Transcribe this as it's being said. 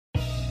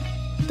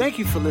Thank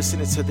you for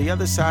listening to the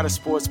Other Side of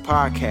Sports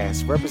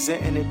podcast,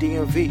 representing the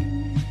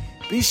DMV.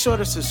 Be sure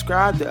to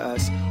subscribe to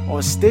us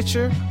on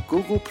Stitcher,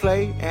 Google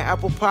Play, and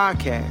Apple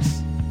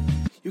Podcasts.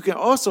 You can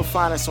also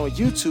find us on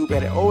YouTube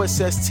at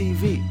OSS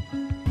TV.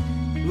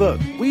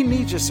 Look, we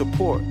need your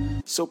support,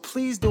 so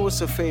please do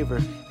us a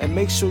favor and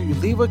make sure you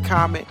leave a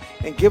comment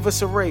and give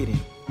us a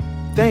rating.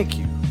 Thank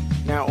you.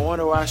 Now on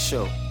to our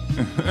show.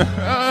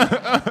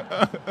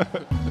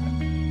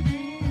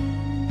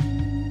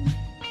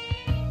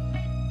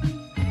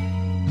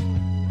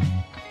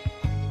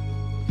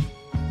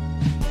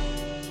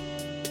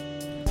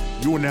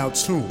 You are now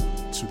tuned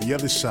to The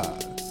Other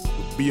Side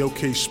with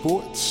BOK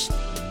Sports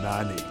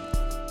 980.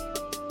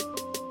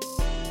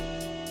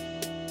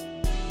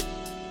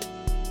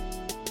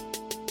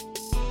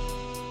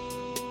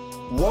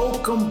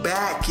 Welcome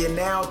back. You're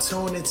now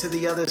tuned into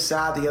The Other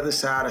Side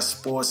of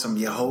Sports. I'm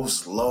your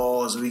host,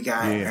 Laws. We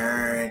got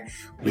Aaron.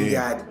 We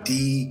got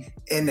D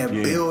in the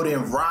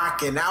building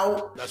rocking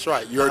out. That's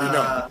right. You already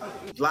know.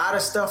 A lot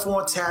of stuff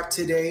on tap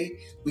today.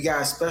 We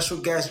got a special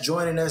guest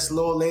joining us a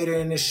little later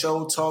in the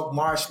show, talk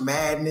March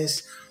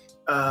Madness.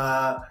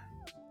 But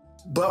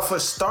for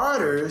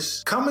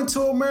starters, Coming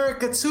to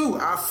America 2,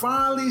 I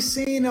finally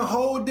seen a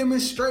whole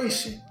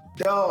demonstration.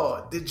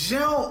 Dog, the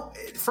jump,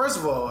 first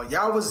of all,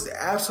 y'all was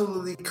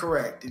absolutely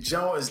correct. The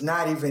jump is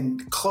not even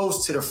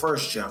close to the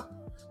first jump.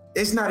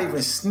 It's not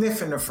even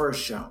sniffing the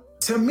first jump.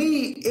 To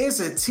me, it's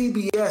a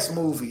TBS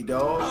movie,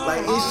 dog.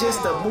 Like, it's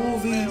just a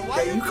movie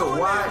that you could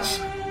watch.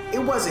 It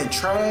wasn't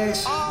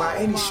trash by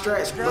any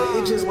stretch, but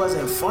it just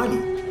wasn't funny.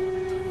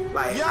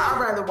 Like, I'd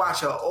rather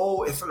watch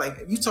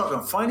if you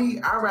talking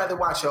funny, I'd rather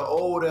watch an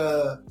old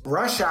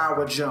Rush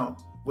Hour jump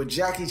with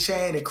Jackie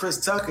Chan and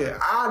Chris Tucker.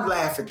 I'd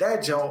laugh at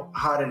that jump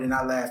harder than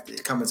I laughed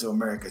at Coming to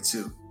America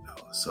 2.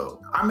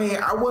 So, I mean,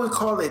 I wouldn't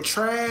call it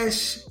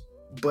trash,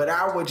 but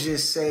I would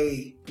just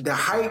say the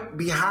hype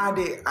behind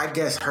it, I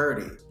guess, hurt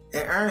it.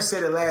 And Aaron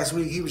said it last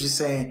week. He was just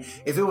saying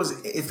if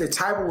the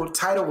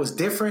title was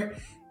different,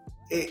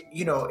 it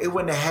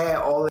wouldn't have had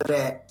all of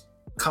that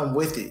come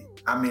with it.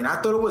 I mean,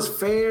 I thought it was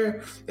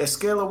fair. A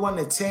scale of 1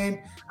 to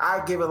 10,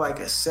 I'd give it like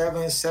a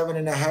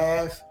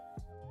 7.5.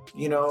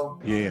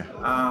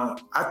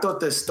 I thought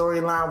the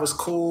storyline was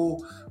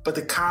cool, but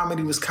the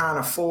comedy was kind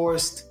of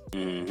forced.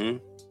 Mm-hmm.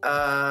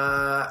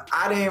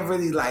 I didn't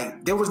really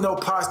there was no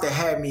parts that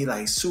had me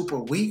like super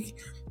weak.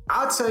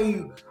 I'll tell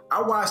you,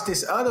 I watched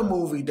this other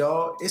movie,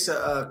 dog. It's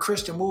a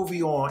Christian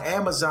movie on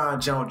Amazon,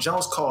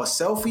 Jones called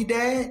Selfie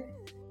Dad.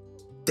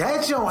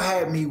 That joint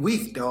had me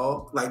weak,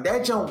 dog. Like,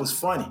 that joint was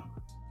funny.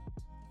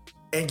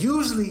 And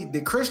usually the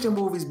Christian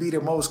movies be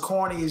the most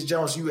corniest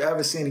joints you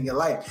ever seen in your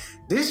life.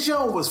 This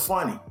joint was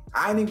funny.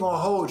 I ain't even gonna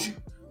hold you.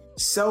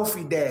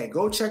 Selfie Dad.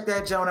 Go check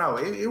that joint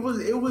out. It was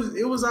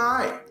all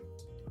right.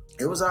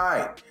 It was all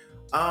right.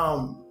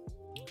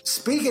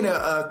 Speaking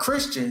of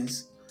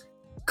Christians,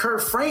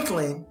 Kurt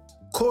Franklin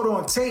caught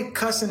on tape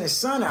cussing his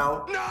son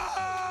out. No!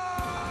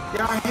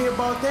 Y'all hear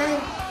about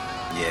that?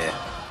 Yeah.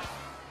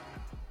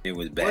 It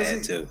was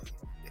bad too.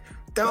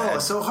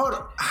 Dog, so hold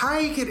on. How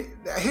he could?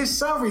 His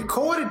son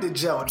recorded the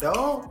joke,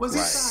 dog. Was he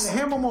trying to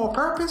hem him on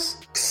purpose?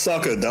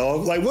 Sucker,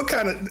 dog. Like, what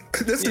kind of?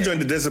 This is the joint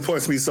that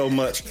disappoints me so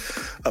much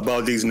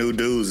about these new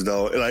dudes,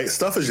 dog. Like,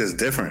 stuff is just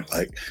different.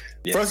 Like,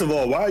 first of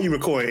all, why are you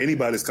recording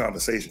anybody's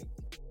conversation?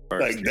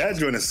 Like, that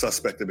joint is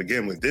suspect to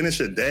begin with. Then it's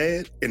your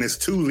dad, and it's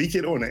too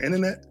leaking on the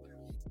internet.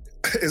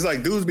 It's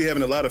like dudes be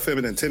having a lot of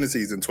feminine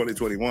tendencies in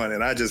 2021,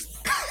 and I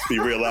just be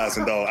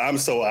realizing, dog, I'm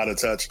so out of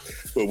touch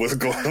with what's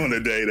going on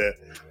today that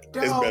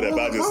it's better if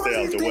I just stay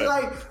out the way.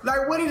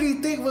 Like, what did he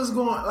think was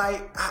going?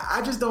 Like,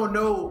 I just don't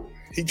know.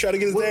 He tried to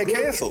get his dad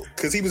canceled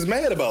because he was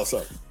mad about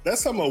something.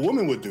 That's something a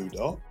woman would do,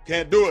 dog.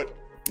 Can't do it.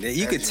 Yeah,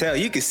 you could tell.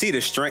 You could see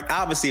the strength.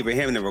 Obviously, for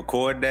him to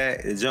record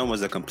that, the joint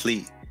was a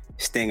complete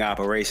sting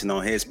operation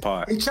on his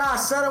part. He tried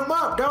to set him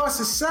up, dog. It's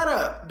a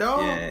setup,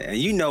 dog. Yeah, and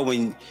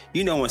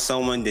when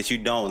someone that you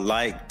don't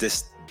like,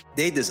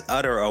 they just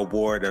utter a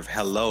word of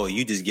hello,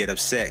 you just get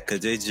upset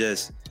because it's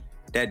just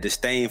that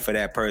disdain for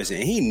that person.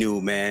 And he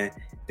knew, man,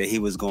 that he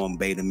was going to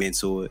bait him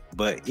into it.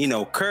 But,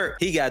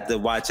 Kurt, he got to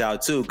watch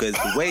out too because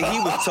the way he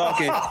was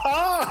talking,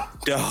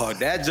 dog,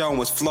 that joint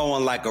was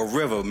flowing like a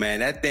river, man.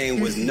 That thing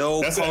was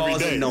no that's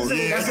pause and no...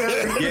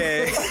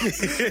 Yeah.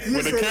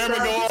 When the camera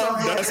go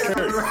off, that's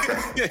Kurt.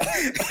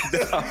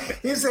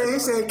 He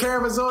said,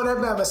 cameras on, that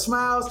Bama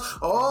smiles.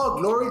 Oh,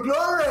 glory,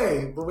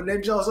 glory. But when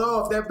that joke's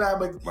off, that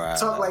Bama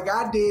talk like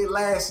I did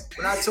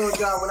when I told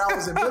y'all when I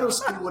was in middle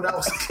school, when I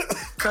was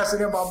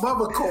cussing and my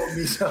mother caught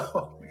me.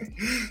 So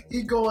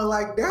he going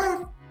like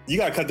that. You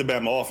got to cut the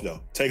Bama off,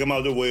 though. Take him out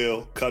of the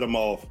wheel, cut him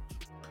off.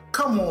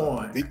 Come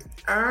on.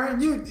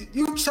 Aaron,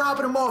 you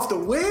chopping him off the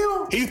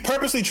wheel? He's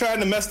purposely trying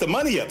to mess the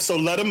money up, so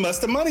let him mess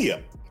the money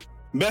up.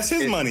 Mess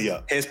his money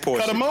up. His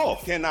portion. Cut him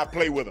off. Cannot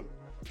play with him.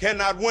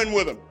 Cannot win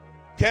with him.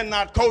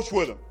 Cannot coach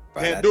with him.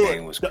 Can't do it. That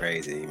thing was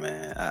crazy,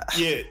 man.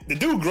 Yeah, the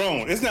dude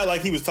grown. It's not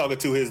like he was talking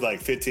to his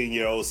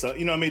 15-year-old son.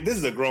 You know what I mean? This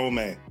is a grown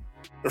man.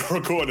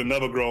 Record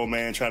another grown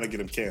man trying to get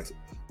him canceled.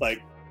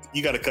 Like,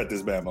 you got to cut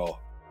this Bama off.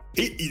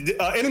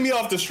 Enemy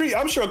off the street.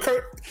 I'm sure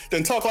Kurt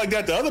didn't talk like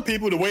that to other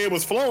people the way it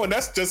was flowing.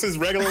 That's just his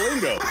regular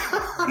lingo.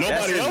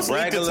 Nobody else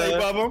linked the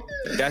tape of him.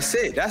 That's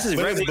it. That's his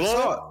regular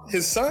talk.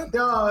 His son.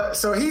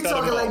 So he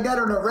talking like that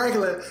on the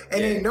regular,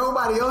 and then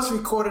nobody else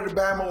recorded the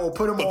Bama or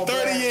put him on.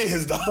 30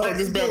 years, dog.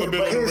 This Bama been on the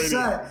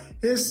radio.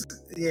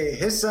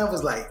 His son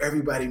was like,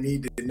 everybody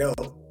needed to know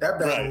that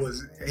Bama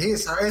was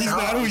his. He's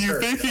not who you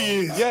think he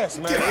is. Yes,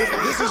 man.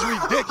 This is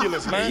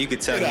ridiculous, man. Yeah, you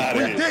could tell.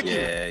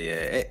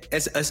 Yeah.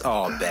 It's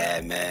all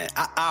bad, man.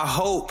 I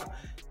hope,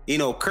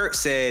 Kurt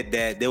said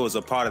that there was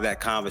a part of that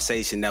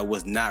conversation that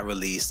was not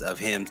released of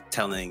him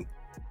telling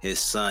his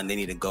son they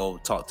need to go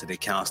talk to the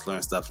counselor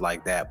and stuff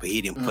like that, but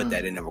he didn't put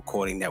that in the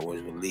recording that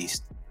was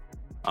released.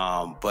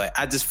 But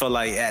I just feel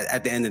like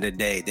at the end of the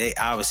day, they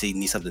obviously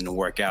need something to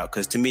work out,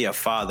 because to me, a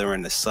father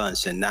and a son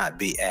should not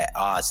be at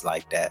odds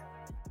like that,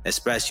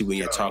 especially when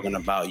you're talking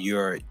about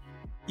you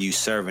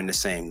serving the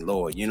same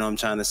Lord. You know what I'm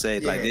trying to say?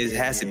 Like, there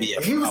has to be.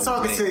 He was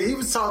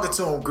talking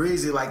to him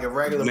greasy like a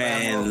regular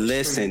man.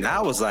 Listen,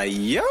 I was like,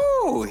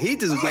 yo, he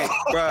just went,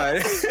 bro.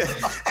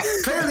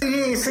 Clearly,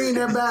 he ain't seen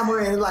that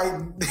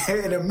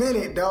Bama in a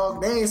minute,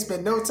 dog. They ain't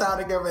spent no time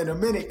together in a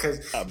minute, because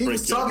he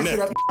was talking to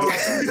that.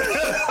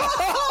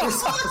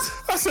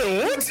 I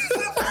said, what?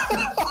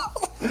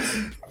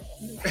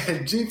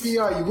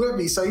 GPR, you with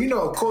me? So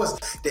of course,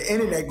 the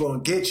internet gonna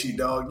get you,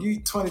 dog.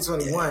 You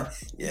 2021,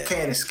 you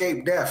can't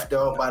escape death,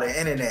 dog. By the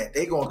internet,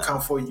 they gonna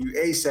come for you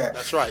ASAP.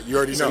 That's right. You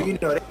already know.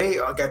 They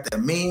got the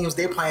memes.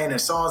 They playing the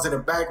songs in the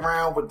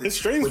background with the. This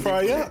stream's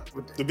probably up.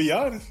 To be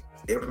honest.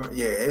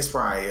 It's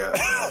probably up.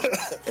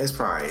 It's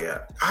probably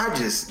up. I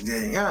just,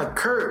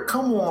 Kurt,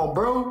 come on,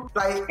 bro.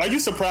 Like, are you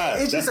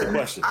surprised? That's the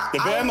question. The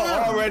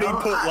Bama already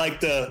put like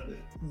the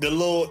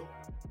little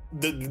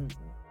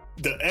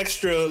the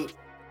extra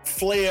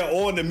flair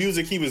on the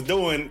music he was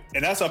doing,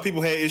 and that's why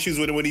people had issues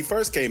with it when he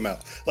first came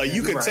out. Like,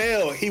 you could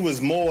tell he was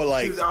more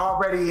like, he was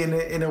already in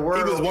the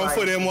world. He was one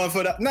foot in, one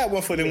foot out. Not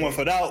one foot in, one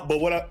foot out, but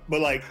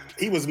like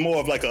he was more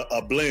of like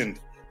a blend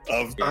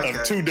of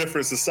two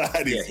different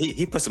societies. Yeah,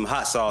 he put some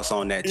hot sauce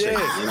on that chick.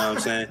 You know what I'm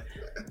saying?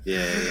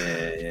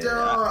 Yeah.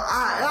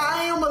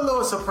 I am a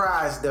little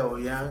surprised though,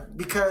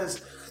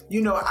 because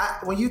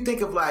when you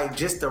think of like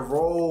just the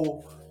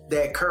role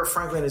that Kurt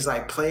Franklin is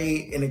like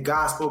played in the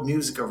gospel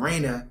music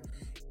arena,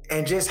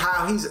 and just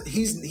how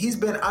he's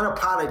been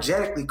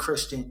unapologetically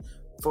Christian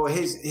for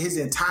his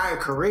entire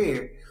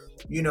career,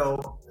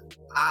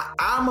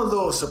 I'm a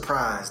little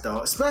surprised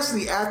though,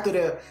 especially after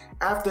the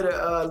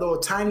little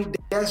Tiny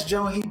Desk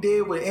joint he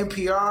did with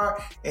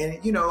NPR, and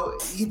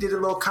he did a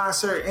little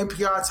concert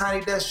NPR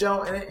Tiny Desk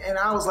joint, and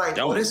I was like,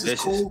 this is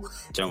cool.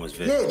 John was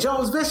vicious. Yeah, John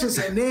was vicious,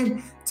 and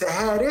then to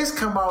have this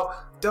come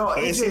out, dog.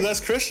 Is he less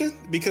Christian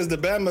because the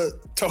Bama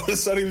told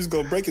his son he was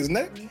gonna break his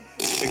neck?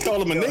 They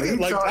call him a nigga.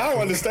 Like, I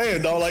don't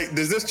understand, dog. Like,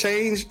 does this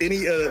change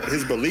any of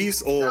his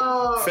beliefs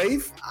or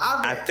faith?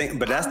 I think,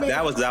 but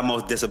that was the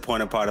most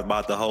disappointing part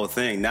about the whole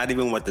thing. Not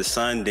even what the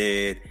son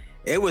did.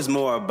 It was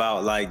more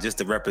about like just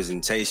the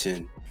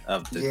representation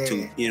of the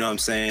two. You know what I'm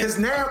saying?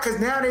 Because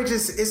now they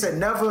just it's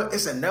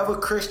another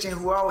Christian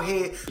who out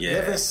here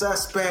living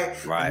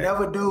suspect. Right.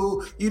 Another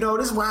dude.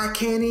 This is why I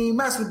can't even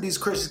mess with these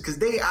Christians, because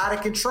they out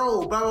of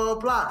control. Blah blah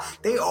blah.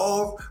 They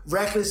all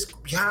reckless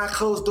behind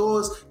closed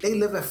doors. They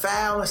living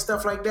foul and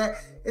stuff like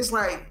that. It's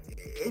like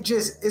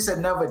it's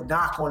another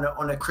knock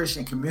on the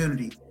Christian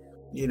community.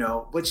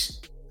 Which,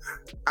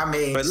 I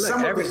mean, look,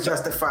 some of it's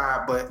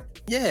justified, but.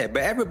 Yeah,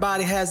 but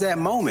everybody has that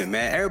moment,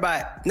 man.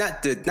 Everybody,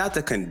 not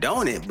to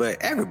condone it,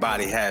 but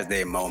everybody has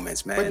their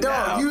moments, man. But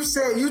dog, you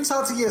said you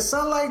talk to your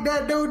son like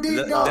that, though, D.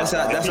 That's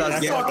how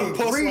talking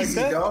crazy,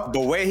 dog.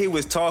 The way he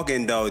was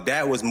talking, though,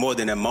 that was more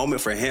than a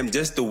moment for him.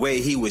 Just the way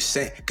he was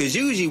saying, because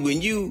usually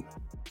when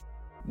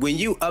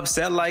you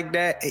upset like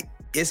that,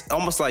 it's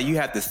almost like you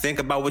have to think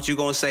about what you're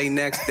gonna say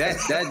next. That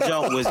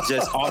jump was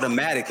just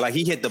automatic. Like,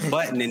 he hit the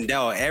button and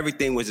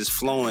everything was just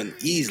flowing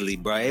easily,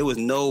 bro. It was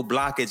no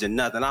blockage or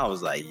nothing. I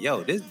was like,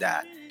 yo, this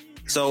guy.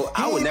 So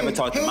I would never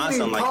talk to my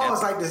son like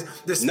that. Like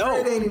the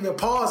spirit ain't even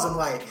pause him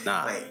like,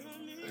 nah. Like,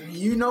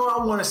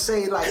 I want to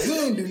say, like, he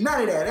ain't do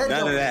none of that.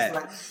 None of that.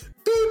 Like,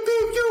 beep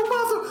beep, you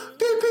mother,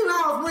 beep beep,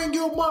 I'll ring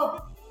your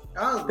mother.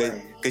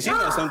 Because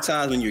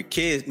sometimes when your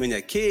kid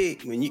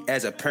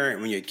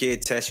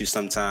tests you,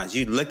 sometimes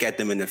you look at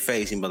them in the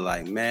face and be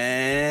like,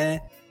 man,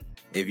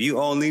 if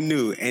you only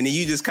knew. And then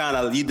you just kind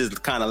of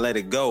let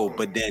it go.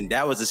 But then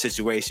that was a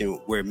situation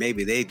where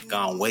maybe they've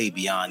gone way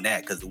beyond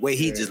that, because the way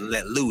he just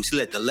let loose, he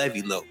let the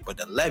levee look, but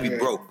the levee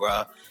broke,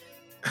 bro.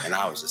 And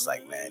I was just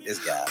like, man,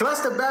 this guy. Plus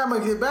the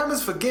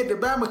Bama's forget the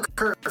Bama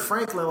Kurt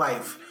Franklin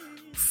like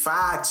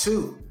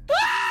 5'2".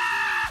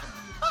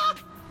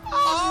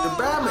 The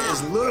Bama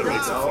is little,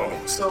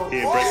 dog. So he,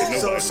 you know what I'm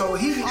saying? So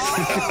he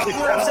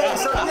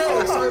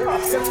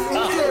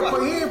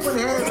ain't putting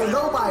hands on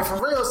nobody for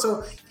real.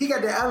 So he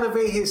got to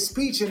elevate his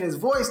speech and his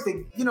voice to,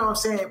 you know what I'm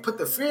saying, put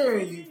the fear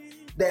in you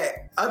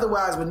that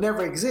otherwise would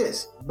never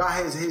exist by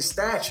his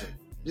stature,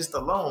 just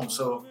alone.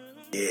 So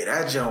yeah,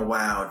 that junk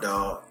wild,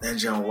 dog. That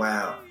junk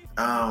wild.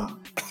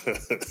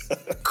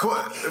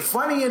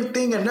 Funny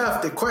thing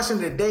enough, the question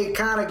of the day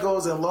kind of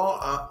goes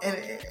along, and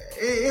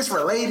it's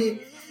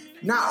related,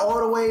 not all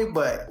the way,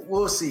 but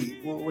we'll see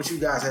what you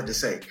guys have to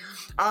say.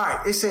 All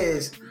right, it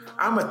says,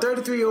 I'm a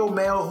 33-year-old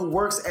male who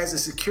works as a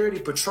security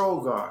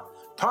patrol guard.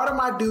 Part of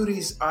my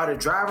duties are to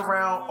drive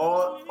around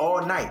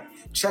all night,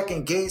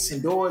 checking gates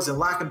and doors and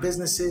locking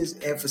businesses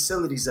and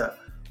facilities up.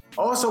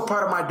 Also,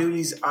 part of my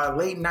duties are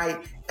late night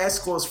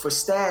escorts for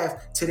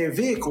staff to their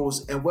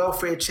vehicles and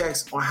welfare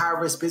checks on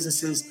high-risk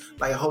businesses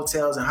like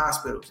hotels and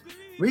hospitals.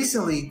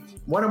 Recently,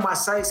 one of my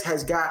sites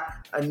has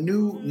got a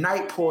new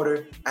night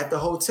porter at the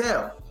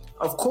hotel.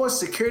 Of course,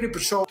 security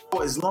patrol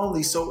is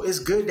lonely, so it's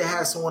good to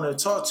have someone to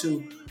talk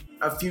to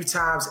a few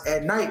times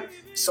at night.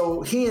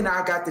 So he and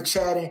I got to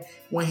chatting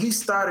when he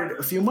started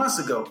a few months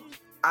ago.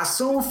 I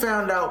soon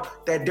found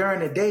out that during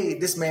the day,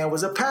 this man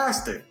was a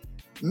pastor.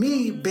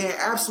 Me being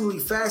absolutely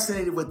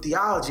fascinated with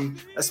theology,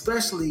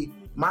 especially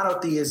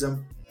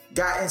monotheism,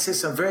 got into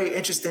some very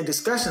interesting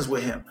discussions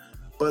with him.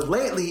 But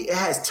lately, it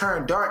has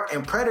turned dark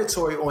and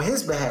predatory on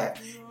his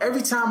behalf.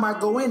 Every time I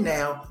go in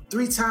now,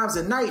 3 times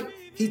a night,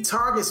 he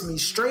targets me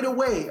straight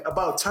away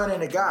about turning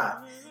to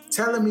God,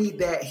 telling me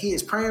that he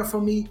is praying for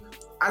me.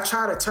 I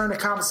try to turn the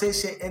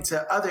conversation into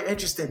other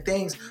interesting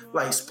things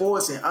like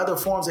sports and other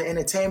forms of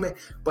entertainment,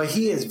 but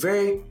he is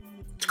very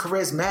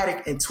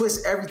charismatic and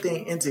twists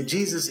everything into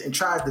Jesus and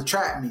tries to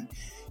trap me.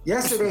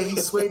 Yesterday, he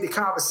swayed the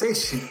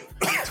conversation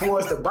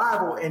towards the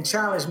Bible and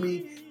challenged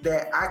me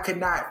that I could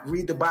not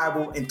read the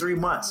Bible in 3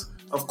 months.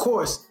 Of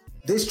course,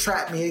 this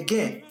trapped me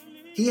again.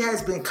 He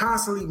has been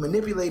constantly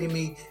manipulating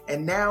me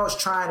and now is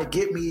trying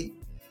to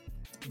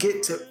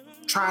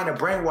trying to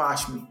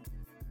brainwash me.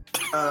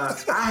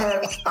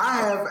 I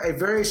have a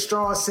very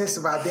strong sense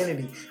of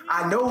identity.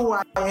 I know who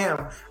I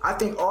am. I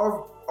think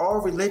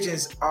all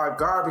religions are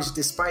garbage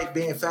despite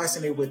being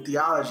fascinated with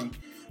theology.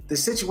 The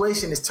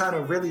situation is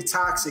turning really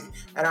toxic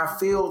and I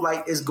feel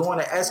like it's going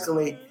to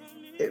escalate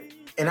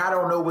and I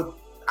don't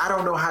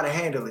know how to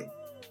handle it.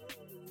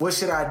 What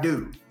should I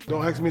do?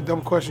 Don't ask me a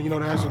dumb question you know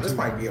the answer to. This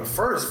might be a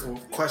first for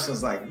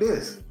questions like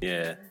this.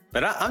 Yeah.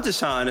 But I'm just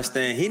trying to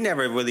understand. He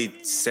never really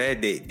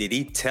said that. Did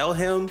he tell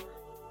him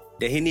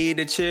that he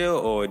needed to chill,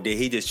 or did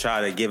he just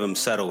try to give him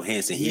subtle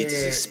hints and he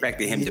just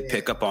expected him to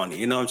pick up on it?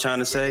 You know what I'm trying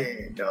to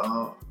say? Yeah,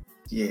 dog.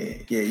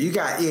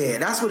 Yeah,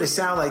 that's what it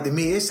sounded like to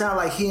me. It sounded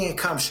like he ain't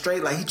come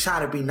straight, like he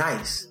trying to be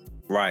nice.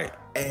 Right.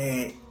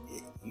 And,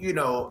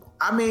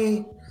 I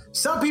mean,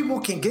 some people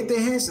can get the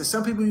hints and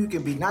some people you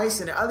can be nice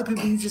and other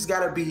people you just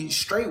got to be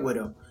straight with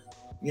them.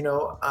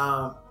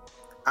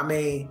 I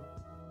mean,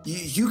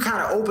 you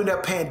kind of opened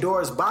up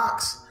Pandora's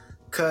box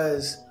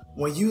because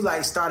when you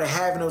started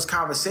having those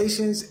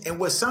conversations and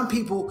with some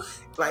people,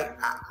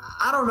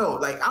 I don't know,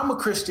 I'm a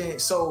Christian.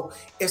 So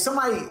if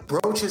somebody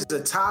broaches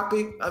a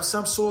topic of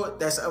some sort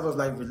that's of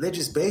a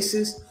religious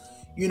basis,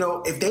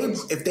 if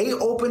they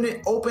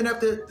open up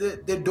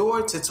the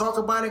door to talk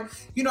about it,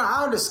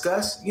 I'll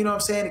discuss,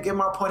 to give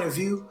my point of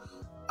view.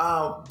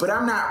 But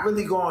I'm not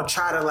really going to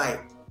try to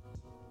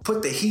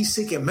put the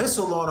heat-seeking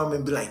missile on them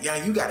and be like,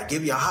 yeah, you got to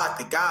give your heart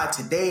to God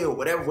today or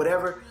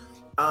whatever.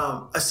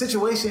 A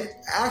situation,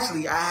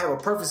 actually, I have a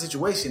perfect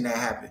situation that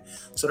happened.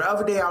 So the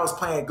other day I was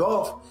playing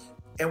golf,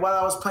 and while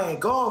I was playing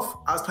golf,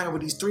 I was playing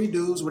with these 3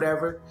 dudes,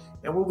 whatever,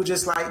 and we were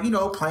just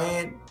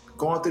playing,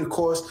 going through the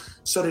course.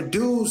 So the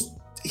dudes,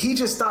 he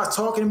just starts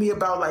talking to me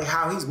about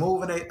how he's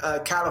moving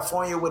to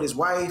California with his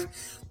wife,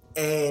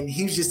 and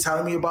he was just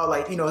telling me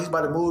about he's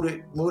about to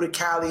move to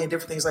Cali and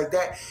different things like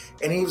that.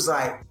 And he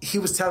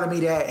was telling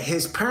me that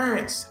his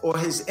parents or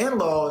his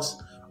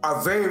in-laws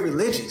are very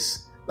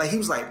religious. He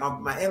was like,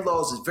 my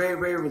in-laws is very,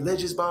 very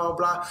religious, blah, blah,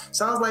 blah.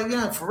 So I was like,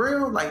 yeah, for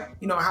real?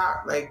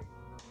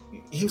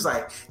 He was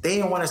like, they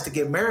didn't want us to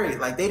get married.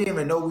 They didn't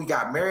even know we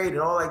got married and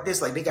all like this.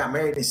 They got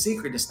married in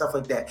secret and stuff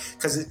like that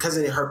because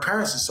her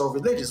parents are so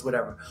religious,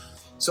 whatever.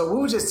 So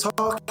we were just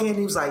talking. And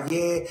he was like,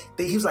 yeah.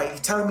 He was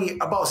telling me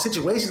about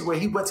situations where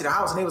he went to the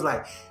house and they was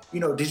like,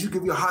 did you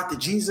give your heart to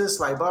Jesus?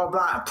 Blah, blah,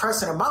 blah, and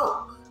pressing him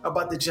out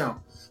about the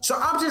jump. So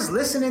I'm just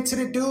listening to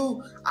the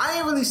dude. I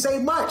ain't really say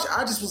much.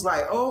 I just was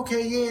like, oh,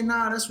 okay, yeah,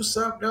 nah, that's what's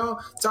up, though.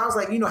 So I was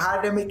like, how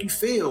did that make you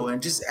feel?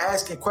 And just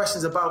asking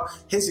questions about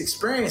his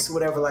experience or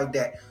whatever like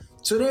that.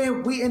 So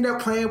then we end up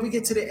playing. We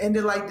get to the end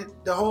of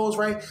the holes,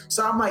 right?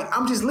 So I'm like,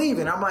 I'm just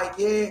leaving. I'm like,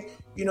 yeah,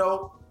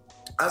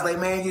 I was like,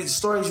 man, the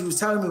stories you was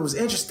telling me was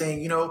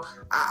interesting.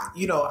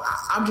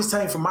 I'm just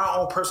telling you from my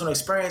own personal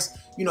experience.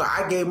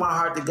 I gave my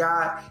heart to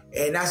God,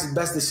 and that's the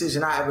best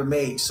decision I ever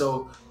made.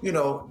 So,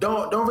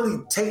 don't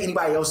really take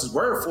anybody else's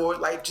word for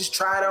it. Just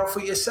try it out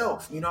for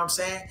yourself. You know what I'm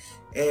saying?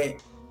 And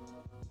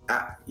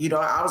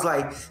I was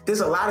like,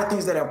 there's a lot of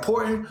things that are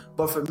important,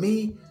 but for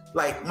me,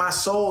 my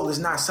soul is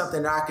not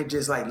something that I could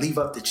just leave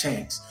up to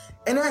chance.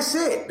 And that's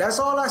it. That's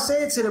all I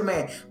said to the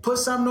man. Put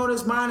something on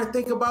his mind to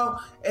think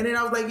about. And then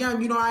I was like,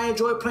 young, I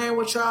enjoy playing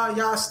with y'all.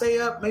 Y'all stay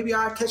up. Maybe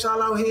I'll catch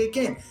y'all out here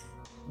again.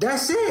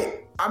 That's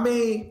it. I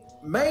mean,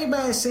 main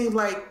man seemed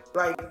like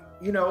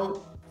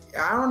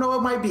I don't know,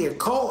 it might be a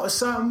cult or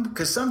something,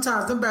 because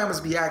sometimes them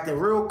Bama's be acting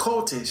real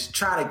cultish,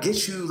 trying to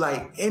get you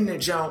like in the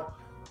jump.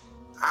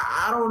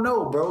 I don't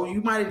know, bro.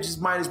 You might as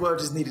well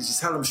just need to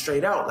just tell them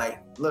straight out, like,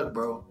 look,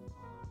 bro.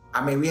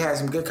 I mean, we had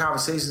some good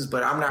conversations,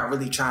 but I'm not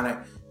really trying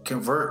to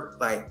convert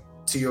like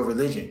to your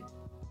religion,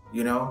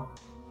 you know?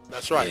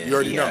 That's right. Yeah, You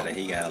already know.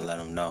 He gotta let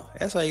them know.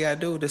 That's all you gotta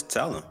do. Just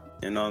tell them.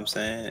 You know what I'm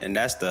saying? And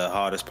that's the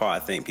hardest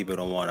part. I think people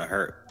don't want to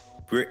hurt.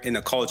 We're in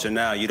the culture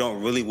now. You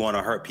don't really want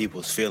to hurt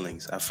people's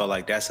feelings. I feel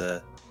like that's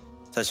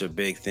such a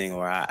big thing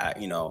where I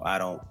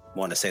don't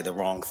want to say the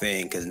wrong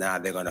thing because now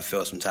they're gonna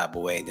feel some type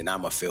of way, and then I'm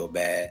gonna feel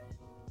bad.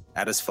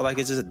 I just feel like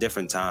it's just a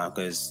different time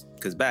because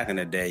back in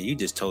the day, you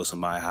just told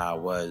somebody how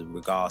it was,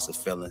 regardless of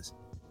feelings,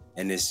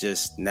 and it's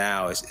just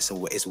now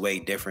it's way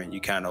different.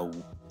 You kind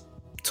of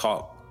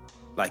talk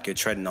like you're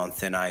treading on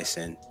thin ice,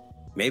 and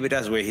maybe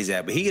that's where he's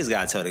at. But he just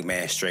gotta tell the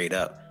man straight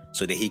up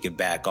so that he could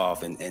back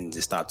off and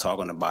just stop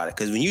talking about it.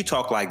 Because when you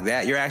talk like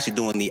that, you're actually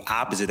doing the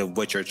opposite of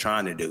what you're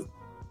trying to do.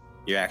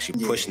 You're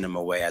actually pushing them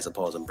away as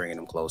opposed to bringing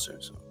them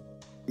closer. So.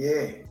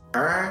 Yeah.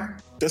 All right.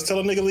 Just tell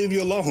a nigga leave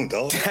you alone,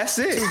 dog. That's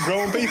it. Two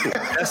grown people.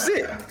 That's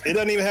it. It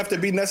doesn't even have to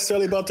be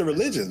necessarily about the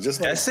religion. Just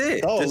like, that's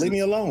it. Oh, leave me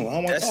alone. I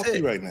don't want to talk to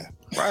you right now.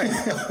 Right.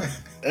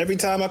 Every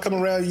time I come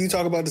around, you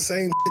talk about the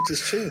same shit,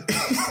 just chill.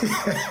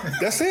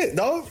 That's it,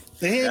 dog.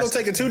 And he ain't gonna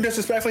take it too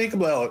disrespectful. He can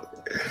be like,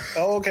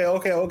 oh,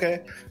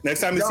 okay.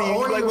 Next time you see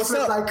you, like, what's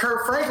up? Like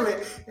Kurt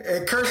Franklin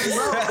and curse you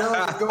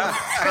out, dog.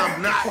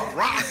 I'm not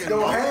rocking.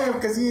 Go ham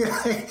because he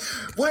like,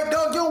 what,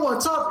 dog? You don't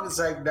want to talk. It's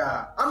like,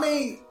 nah. I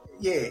mean,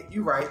 yeah,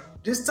 you right.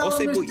 Just tell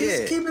them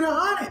just keep it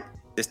 100.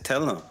 Just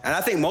tell them. And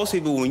I think most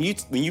people, when you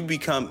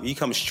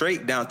come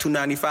straight down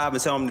 295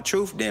 and tell them the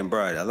truth, then,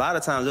 bro, a lot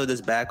of times they'll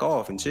just back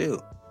off and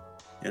chill.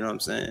 You know what I'm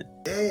saying?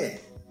 Yeah.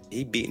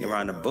 He beating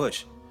around the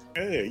bush.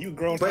 Yeah, you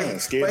grown man,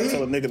 scared to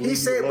tell a nigga to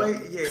leave you alone.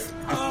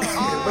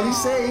 But he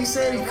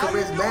said he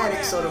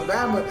charismatic, so the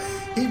Bama,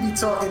 he be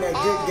talking that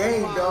good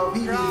game, dog.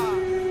 He be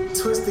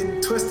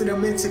twisting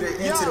him into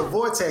the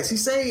vortex. He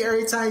say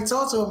every time he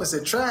talk to him, it's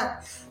a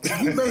trap.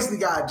 You basically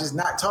got to just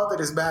not talk to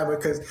this Bama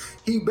because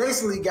he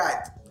basically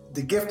got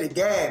the gift of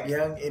gab,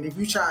 young. And if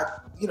you try,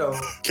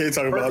 can't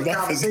talk about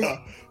that.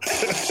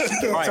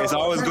 Right, it's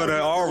always gonna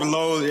all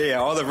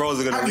the roads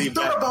are gonna lead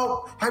back.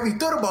 Have you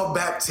thought about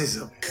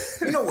baptism?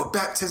 You know what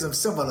baptism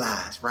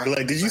symbolizes, right?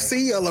 Like, did you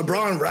see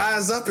LeBron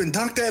rise up and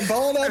dunk that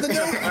ball the other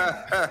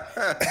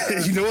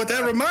day? You know what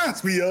that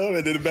reminds me of?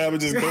 And then the Bama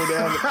just go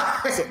down.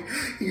 So,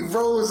 he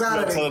rolls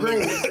out of the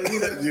grave.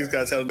 You just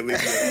gotta tell him to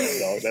leave me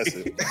alone, dog. That's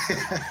it.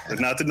 But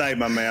not tonight,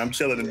 my man. I'm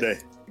chilling today.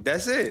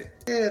 That's it.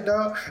 Yeah,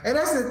 dog. And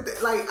that's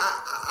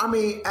I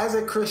mean, as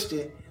a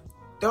Christian,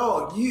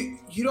 dog, you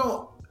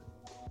don't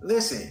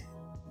listen.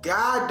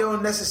 God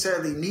don't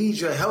necessarily need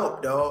your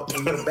help, dog,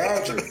 and your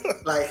badgering.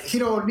 Like, he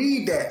don't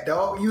need that,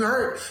 dog. You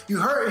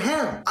hurt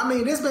him. I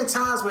mean, there's been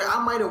times where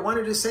I might have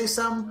wanted to say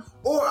something,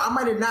 or I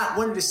might have not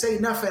wanted to say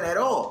nothing at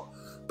all.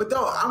 But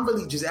dog, I'm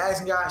really just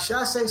asking God, should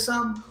I say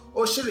something?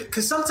 Or should it?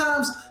 Because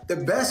sometimes the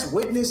best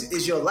witness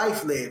is your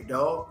life lived,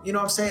 dog. You know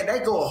what I'm saying?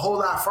 That go a whole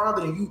lot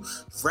farther than you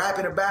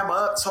wrapping a Bama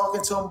up,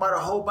 talking to him about a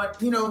whole bunch,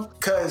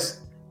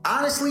 because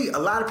honestly, a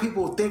lot of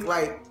people think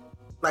like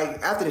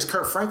after this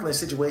Kurt Franklin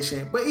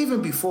situation, but even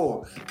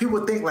before,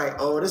 people think like,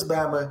 oh, this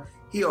Bama,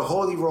 he a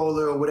holy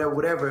roller or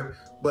whatever,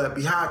 but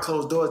behind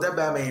closed doors, that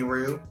Bama ain't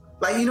real.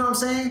 Like, you know what I'm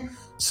saying?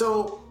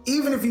 So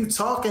even if you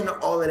talking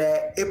all of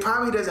that, it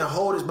probably doesn't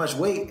hold as much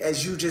weight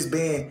as you just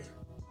being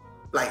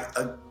like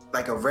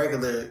a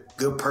regular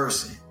good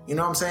person. You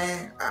know what I'm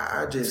saying?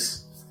 I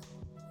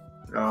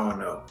don't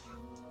know.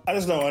 I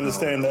just don't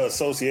understand the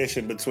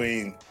association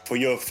between, for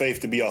your faith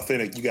to be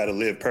authentic, you got to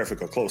live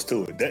perfect or close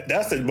to it.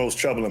 That's the most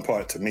troubling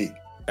part to me.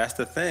 That's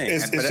the thing.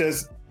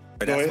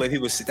 But that's what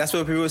people see. That's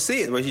what people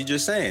see. What you're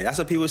just saying. That's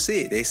what people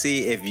see. They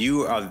see if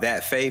you are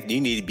that faith, you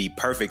need to be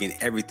perfect in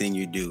everything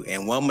you do.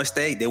 And one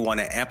mistake, they want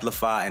to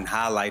amplify and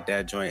highlight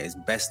that joint as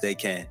best they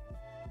can.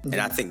 Mm-hmm.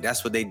 And I think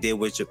that's what they did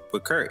with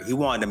Kurt. He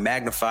wanted to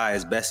magnify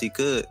as best he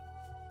could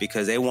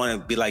because they want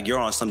to be like, you're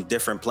on some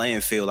different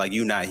playing field, like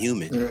you're not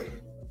human. Mm-hmm.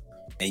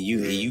 And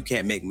you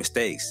can't make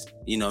mistakes.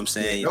 You know what I'm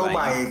saying? Yeah,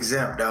 nobody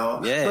exempt,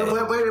 dog. Yeah.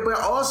 But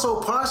also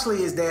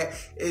partially is that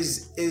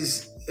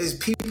is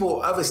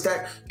people of us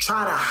that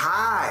trying to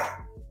hide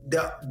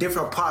the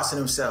different parts of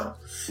themselves.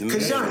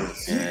 Because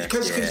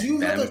you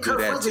look at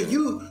Kurt Franklin,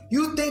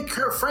 you think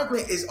Kurt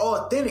Franklin is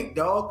authentic,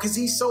 dog, because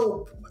he's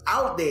so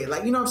out there.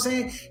 Like, you know what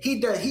I'm saying?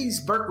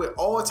 He's worked with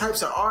all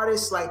types of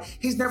artists. Like,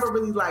 he's never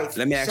really like.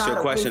 Let me ask you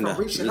a question though.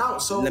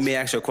 Let me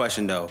ask you a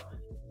question though.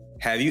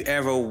 Have you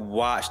ever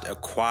watched a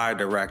choir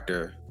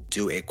director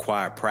do a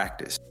choir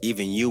practice?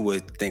 Even you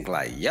would think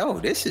like, yo,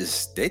 they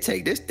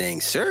take this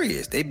thing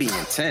serious. They be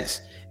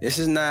intense. This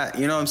is not,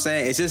 you know what I'm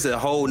saying? It's just a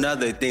whole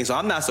nother thing. So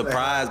I'm not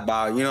surprised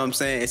by, you know what I'm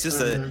saying? It's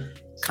just a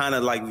kind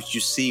of like what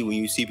you see when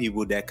you see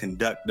people that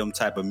conduct them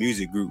type of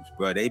music groups,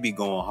 bro. They be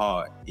going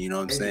hard, you know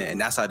what I'm saying? And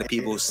that's how the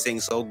people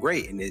sing so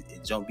great and it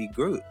don't be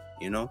good,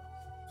 you know?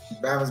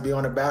 Bama's be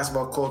on the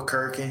basketball court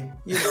kirking.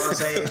 You know what I'm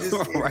saying? Just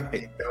Right.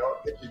 get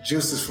your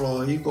juices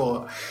flowing. You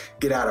gonna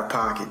get out of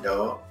pocket,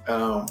 dog.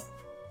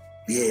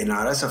 Yeah,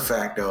 nah, that's a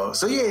fact, dog.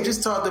 So yeah,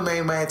 just talk to the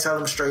main man, tell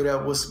him straight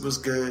up what's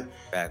good.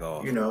 Back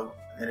off. You know,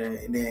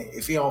 and then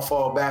if he don't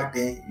fall back,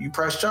 then you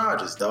press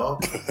charges,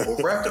 dog, or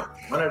wreck him,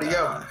 one or the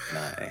other. You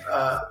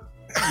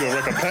gonna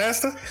wreck a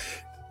pastor?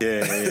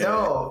 Yeah.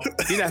 No,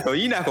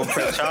 You're not gonna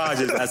press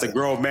charges as a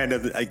grown man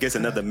against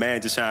another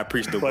man just trying to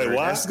preach the Wait, word.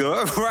 why? That's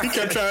good. Right. He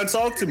kept trying to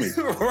talk to me.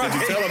 Right.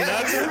 Did you tell him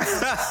not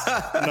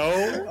to?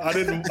 No, I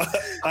didn't.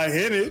 I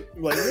hit it.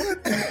 Like,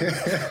 what?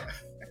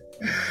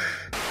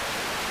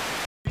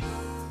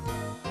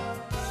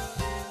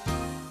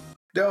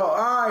 dog.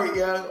 All right,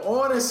 young.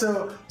 On to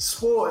some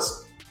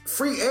sports.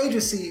 Free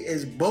agency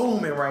is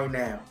booming right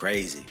now.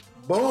 Crazy.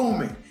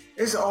 Booming.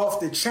 It's off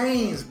the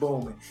chains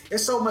booming.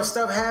 There's so much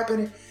stuff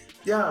happening.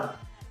 Yeah.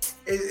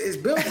 Is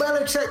Bill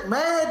Belichick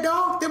mad,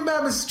 dog? Them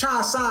members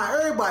trying to sign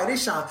everybody.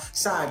 They trying to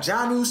sign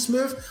Jonnu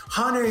Smith,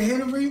 Hunter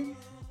Henry.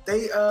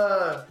 They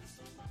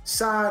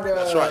signed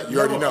That's right. You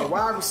already know.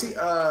 wide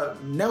receiver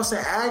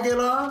Nelson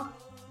Aguilar.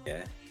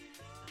 Yeah.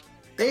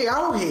 They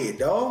out here,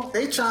 dog.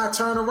 They trying to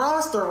turn the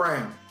roster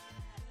around.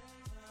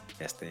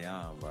 Yes, they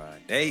are, bro.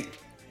 They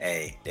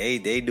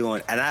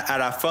doing, and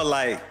I felt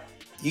like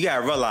you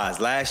gotta realize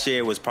last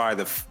year was part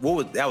of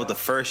that was the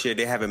first year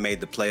they haven't made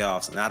the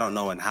playoffs, and I don't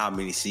know in how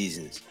many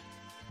seasons.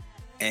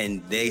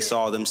 And they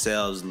saw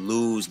themselves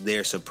lose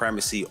their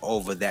supremacy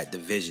over that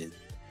division.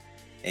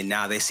 And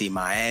now they see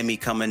Miami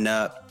coming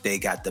up. They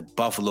got the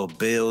Buffalo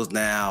Bills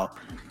now.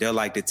 They're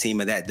like the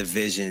team of that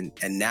division.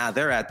 And now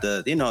they're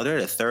they're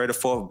the third or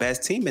fourth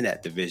best team in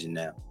that division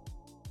now.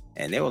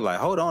 And they were like,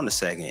 hold on a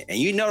second. And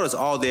you notice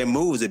all their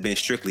moves have been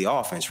strictly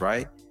offense,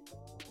 right?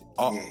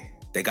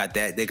 They got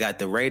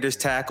the Raiders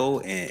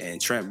tackle and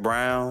Trent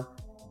Brown.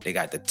 They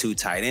got the 2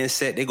 tight end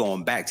set. They're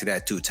going back to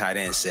that 2 tight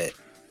end set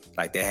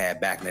like they had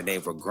back in the day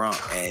for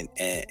Grunt.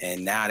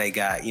 And now they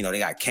got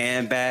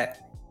Cam back.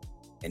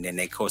 And then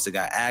they of course they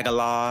got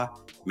Aguilar.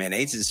 Man,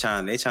 they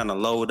trying to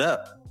load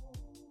up.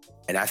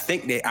 And I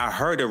think I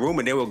heard a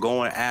rumor they were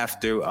going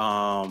after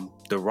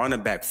the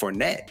running back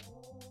Fournette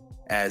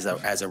as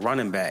a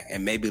running back,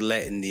 and maybe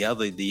letting the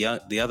other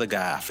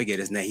guy, I forget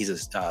his name.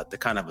 He's the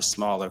kind of a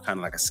smaller, kind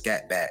of like a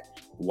scat back,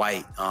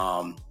 white.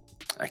 I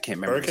can't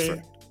remember.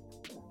 Burkhead?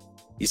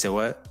 You said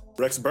what?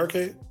 Rex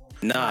Burkhead?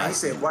 Nah, he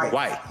said White.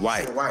 White. He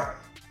said White.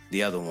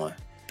 The other one.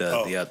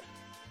 The other.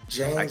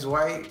 James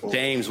White.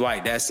 James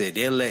White. That's it.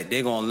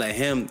 They're gonna let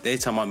him. They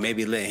talking about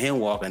maybe let him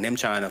walk, and them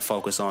trying to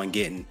focus on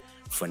getting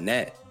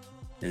Fournette.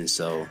 And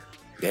so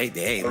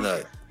they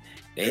look.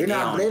 They're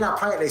not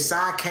playing. They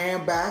signed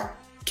Cam back.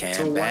 To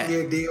a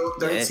 1-year deal,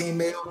 13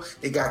 mil.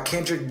 They got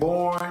Kendrick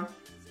Bourne.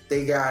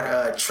 They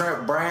got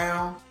Trent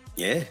Brown.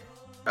 Yeah.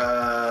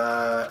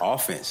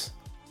 Offense.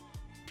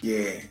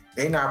 Yeah.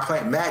 They not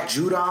playing. Matt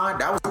Judon.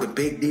 That was the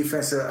big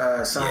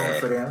defensive signing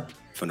for them.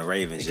 From the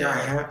Ravens, They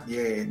got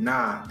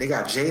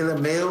Jalen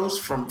Mills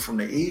from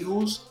the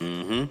Eagles.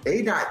 Mm-hmm.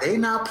 They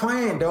not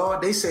playing,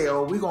 dog. They say,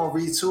 oh, we gonna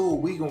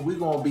retool. We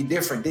gonna be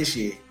different this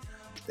year.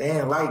 They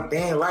ain't like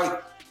getting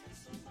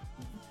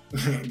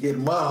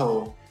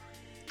mudhole.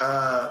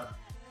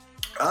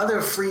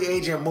 Other free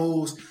agent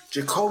moves.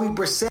 Jacoby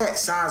Brissett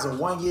signs a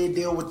 1-year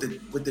deal with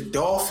the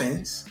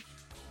Dolphins.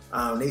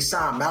 They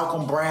signed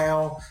Malcolm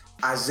Brown,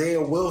 Isaiah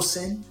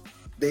Wilson.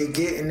 They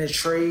get in the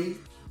trade.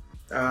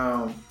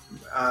 Benardrick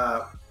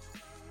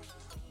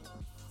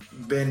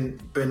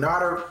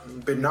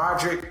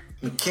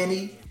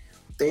McKinney.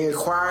 They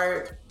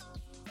acquired,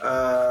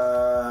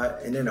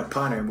 and then a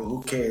punter, but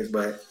who cares?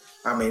 But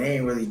I mean, they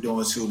ain't really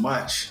doing too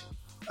much.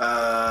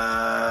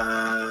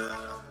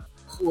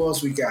 Who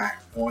else we got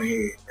on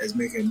here that's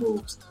making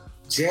moves?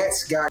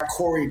 Jets got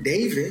Corey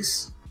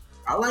Davis.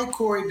 I like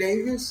Corey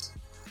Davis.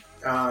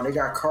 They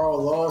got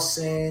Carl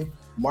Lawson,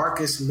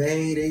 Marcus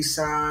May. They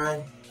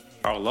signed.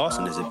 Carl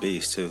Lawson is a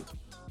beast too.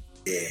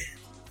 Yeah,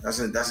 that's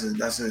a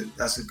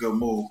good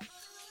move.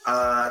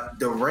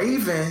 The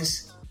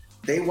Ravens,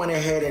 they went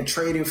ahead and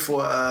traded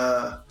for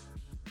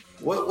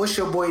what's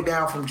your boy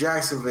down from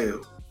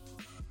Jacksonville?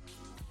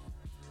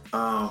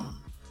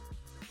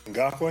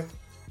 Ngakoue?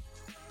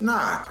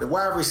 Nah, the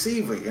wide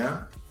receiver,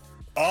 yeah.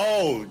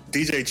 Oh,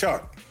 DJ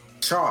Chark.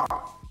 Chark.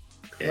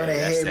 Yeah, went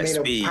ahead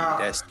and made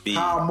a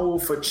power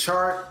move for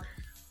Chark.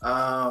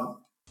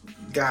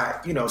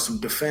 Got some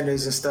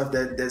defenders and stuff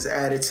that's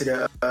added to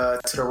the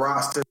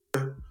roster.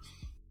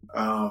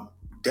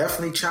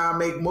 Definitely trying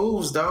to make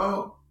moves,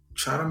 dog.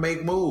 Trying to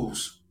make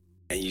moves.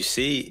 And you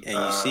see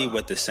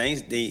what the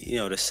Saints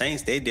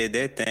they did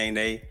their thing.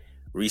 They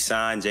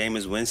re-signed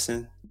Jameis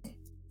Winston.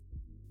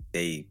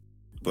 They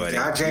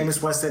got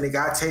Jameis Winston. They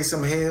got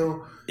Taysom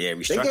Hill. Yeah,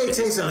 they gave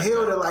Taysom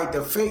Hill to like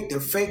the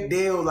fake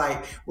deal,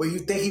 like where you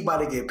think he about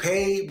to get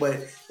paid, but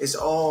it's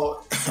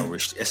all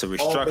it's a restructure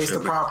all based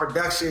upon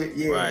production.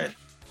 Yeah, right.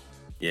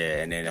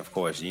 Yeah, and then of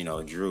course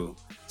Drew.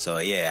 So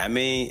yeah, I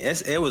mean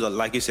it was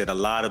like you said, a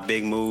lot of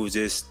big moves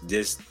this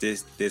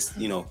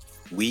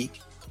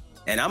week.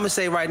 And I'm gonna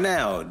say right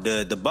now,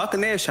 the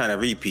Buccaneers trying to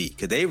repeat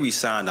because they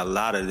re-signed a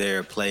lot of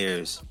their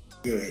players.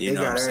 Yeah, they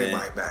got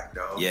everybody back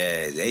though.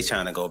 Yeah, they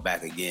trying to go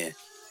back again.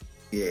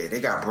 Yeah,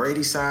 they got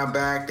Brady signed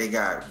back. They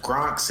got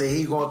Gronk say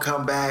he gonna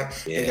come back.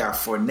 Yeah. They got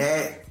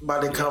Fournette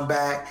about to come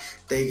back.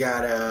 They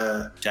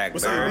got Jack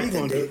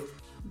Barrett.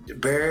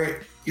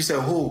 Barrett. You said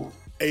who?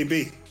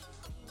 AB.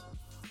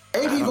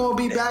 AB gonna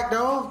be back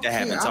though. They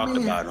haven't talked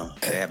about him.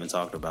 They haven't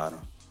talked about him.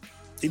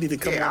 He need to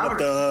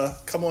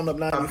come on up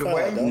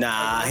 95.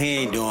 Nah, he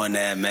ain't doing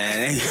that,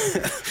 man.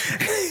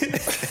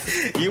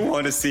 You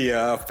want to see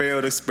a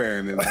failed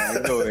experiment,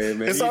 man. Go ahead,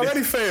 man. It's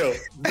already failed.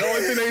 The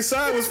only thing they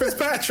signed was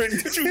Fitzpatrick.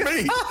 What you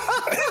mean?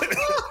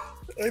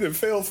 They done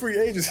failed free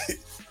agency.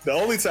 The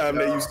only time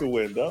they used to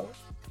win, dog.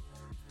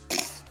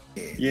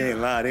 You ain't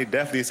lying. They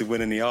definitely used to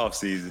win in the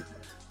offseason.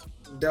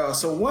 Dog,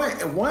 so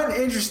one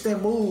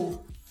interesting move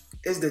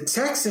is the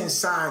Texans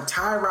signed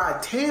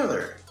Tyrod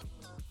Taylor.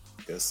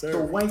 Yes, sir. The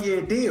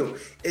 1-year deal.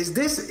 Is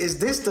this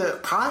the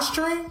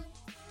posturing?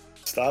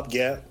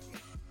 Stopgap.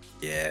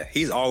 Yeah,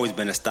 he's always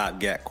been a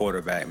stopgap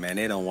quarterback, man.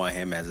 They don't want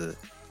him as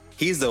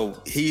he's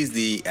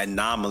the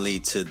anomaly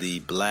to the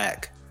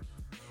black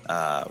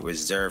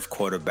reserve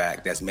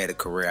quarterback that's made a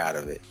career out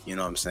of it. You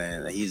know what I'm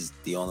saying? He's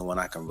the only one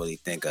I can really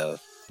think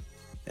of.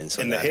 And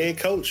the head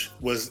coach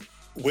was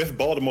with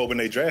Baltimore when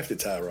they drafted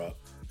Tyrod.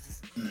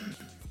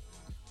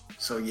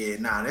 So yeah,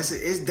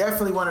 it's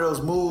definitely one of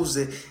those moves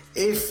that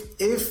if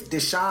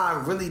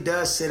Deshaun really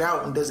does sit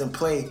out and doesn't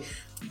play,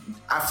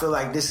 I feel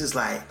like this is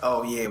like,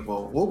 oh yeah,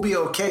 well, we'll be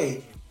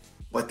okay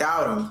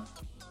without him.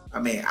 I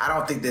mean, I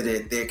don't think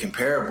that they're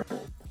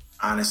comparable,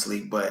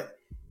 honestly, but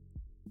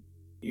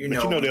you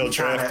know they'll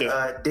draft it.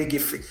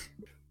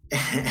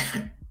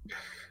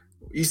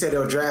 You said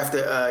they'll draft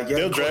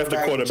they'll draft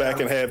a quarterback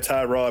and have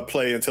Tyrod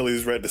play until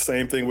he's ready. The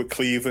same thing with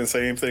Cleveland,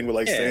 same thing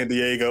with San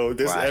Diego.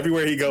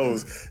 Everywhere he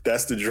goes,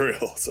 that's the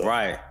drill. So.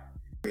 Right.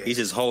 He's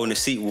just holding the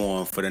seat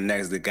warm for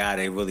the guy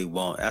they really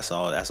want. That's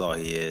all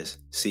he is.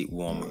 Seat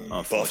warmer.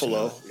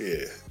 Buffalo.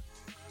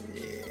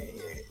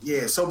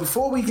 Yeah. So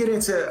before we get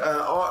into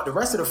the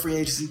rest of the free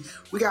agency,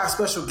 we got a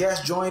special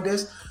guest joined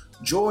us,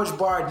 George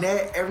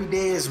Barnett. Every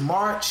day is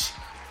March.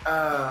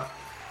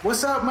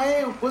 What's up,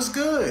 man? What's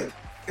good?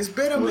 It's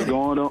been a minute. What's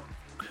going on?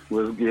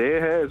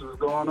 It has. What's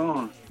going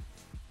on?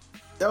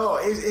 No,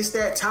 it's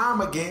that time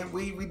again.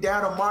 We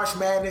down to March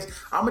Madness.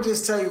 I'm going to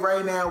just tell you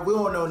right now, we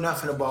don't know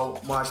nothing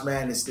about March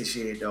Madness this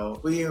year, though.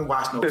 We ain't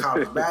watched no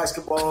college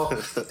basketball.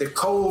 The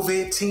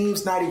COVID,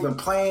 teams not even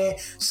playing.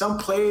 Some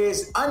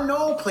players,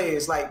 unknown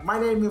players, might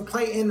not even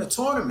play in the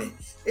tournament.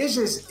 It's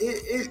just,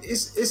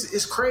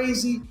 it's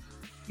crazy,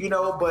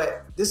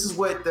 but this is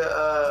what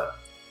the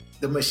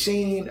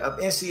machine of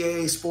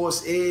NCAA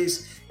sports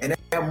is. And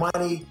that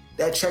money,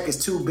 that check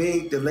is too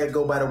big to let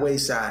go by the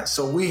wayside.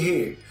 So we're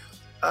here.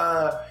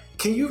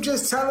 Can you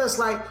just tell us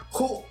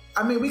who?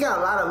 I mean, we got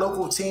a lot of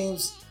local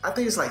teams. I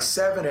think it's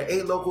 7 or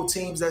 8 local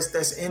teams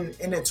that's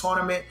in the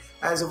tournament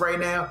as of right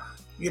now.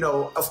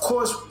 Of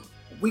course,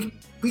 we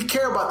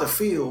care about the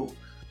field,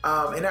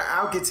 and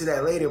I'll get to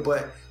that later.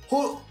 But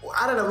who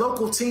out of the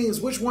local teams?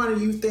 Which one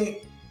do you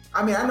think?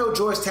 I mean, I know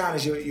Georgetown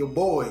is your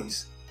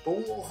boys. But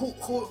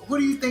who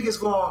do you think is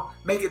going to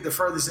make it the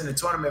furthest in the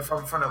tournament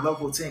from the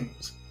local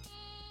teams?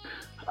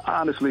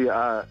 Honestly,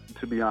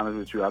 to be honest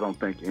with you, I don't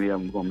think any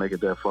of them are going to make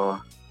it that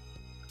far.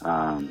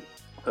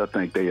 I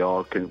think they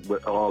all can,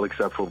 all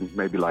except for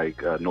maybe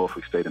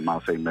Norfolk State and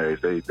Mount St. Mary's,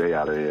 they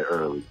out of there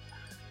early.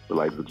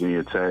 But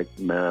Virginia Tech,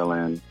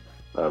 Maryland,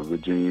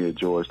 Virginia,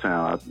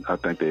 Georgetown, I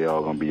think they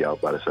all going to be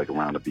out by the second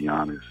round, to be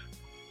honest.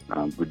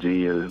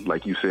 Virginia,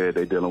 like you said,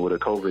 they're dealing with a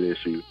COVID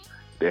issue.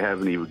 They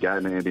haven't even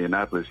gotten to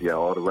Indianapolis yet.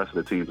 All the rest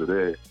of the teams are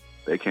there.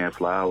 They can't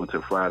fly out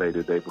until Friday,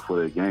 the day before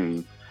their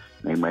game.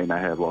 They may not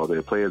have all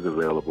their players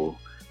available.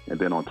 And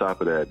then on top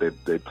of that,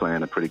 they're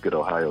playing a pretty good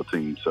Ohio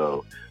team.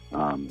 So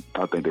I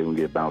think they're going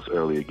to get bounced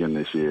early again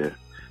this year.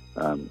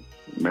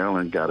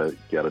 Maryland got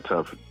a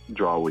tough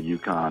draw with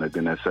UConn, and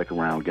then that second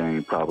round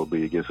game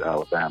probably against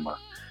Alabama.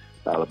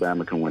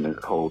 Alabama can win the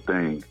whole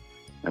thing.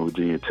 And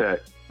Virginia Tech,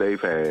 they've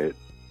had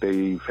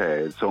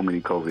so many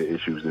COVID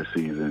issues this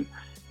season.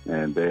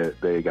 And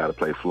they got to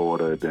play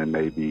Florida, then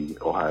maybe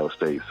Ohio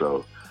State.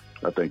 So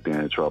I think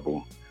they're in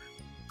trouble.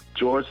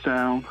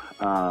 Georgetown,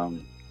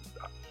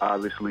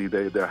 obviously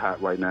they're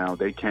hot right now.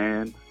 They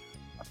can.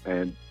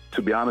 And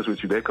to be honest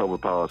with you, their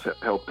COVID pause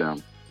helped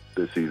them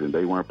this season.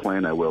 They weren't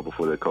playing that well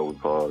before their COVID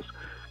pause.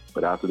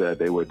 But after that,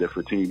 they were a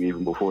different team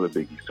even before the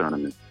Big East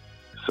tournament.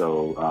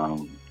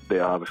 So they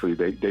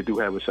do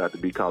have a shot to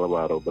beat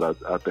Colorado, but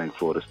I think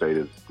Florida State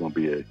is going to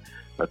be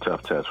a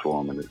tough test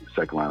for them in the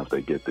second round if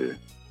they get there.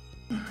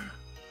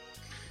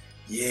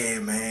 Yeah,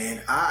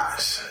 man.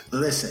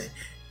 Listen,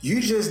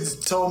 you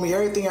just told me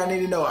everything I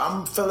need to know.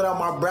 I'm filling out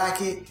my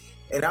bracket,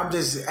 and I'm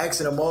just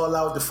Xing them all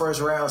out the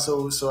first round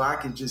so I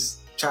can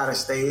just try to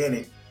stay in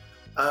it.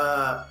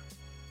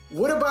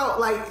 What about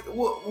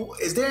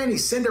is there any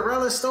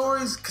Cinderella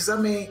stories? Because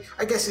I mean,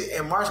 I guess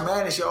in March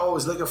Madness you're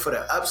always looking for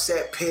the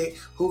upset pick,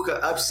 who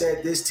could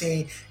upset this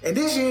team. And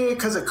this year,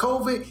 because of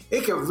COVID,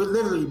 it could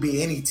literally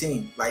be any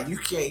team. Like you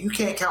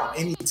can't count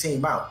any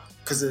team out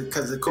because of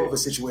the COVID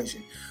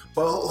situation.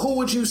 But who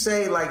would you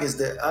say is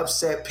the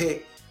upset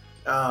pick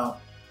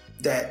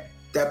that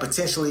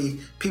potentially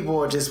people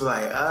are just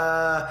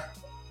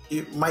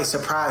it might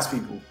surprise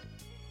people?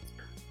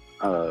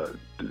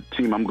 The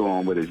team I'm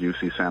going with is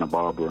UC Santa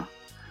Barbara.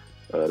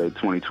 They're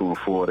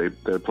 22-4.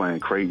 They're playing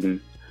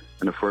Creighton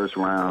in the first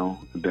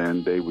round.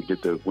 Then they would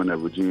get to win at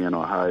Virginia and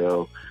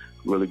Ohio.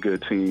 Really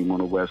good team on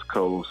the West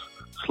Coast.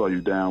 Slow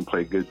you down,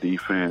 play good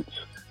defense.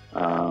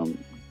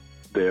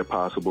 They're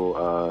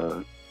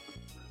possible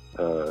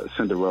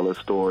Cinderella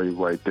story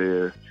right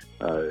there.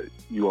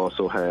 You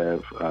also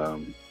have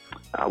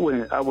I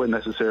wouldn't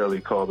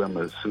necessarily call them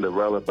a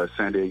Cinderella, but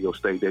San Diego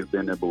State, they've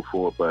been there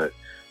before, but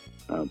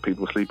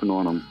people sleeping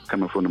on them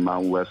coming from the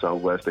Mountain West,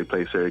 out west. They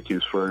play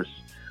Syracuse first,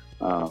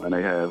 and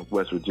they have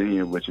West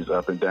Virginia, which is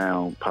up and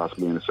down,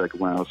 possibly in the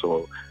second round.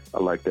 So I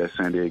like that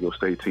San Diego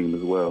State team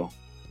as well.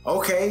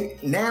 Okay,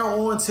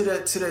 now on to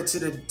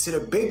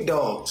the big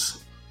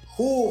dogs.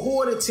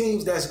 Who are the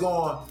teams that's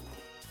going?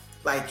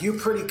 You're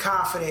pretty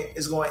confident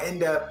is going to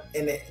end up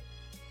in the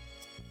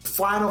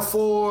Final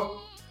Four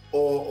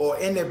or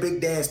in the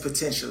big dance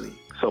potentially?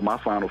 So my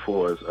Final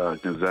Four is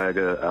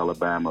Gonzaga,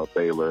 Alabama,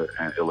 Baylor,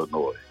 and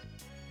Illinois.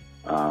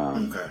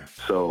 Okay.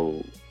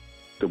 So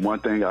the one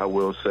thing I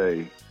will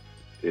say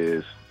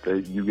is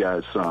that you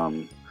got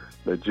some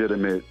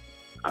legitimate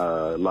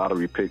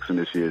lottery picks in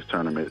this year's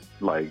tournament,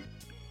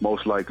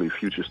 most likely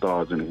future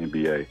stars in the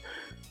NBA.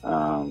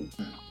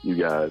 You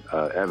got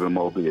Evan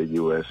Mobley at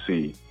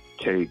USC,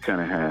 Cade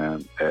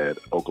Cunningham at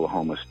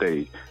Oklahoma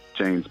State,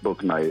 James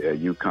Bouknight at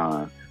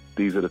UConn.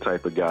 These are the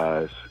type of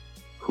guys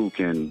who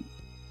can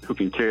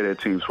carry their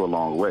teams for a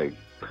long way.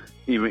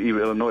 Even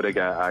Illinois, they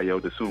got Ayo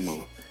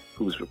Dosunmu,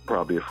 who's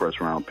probably a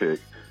first-round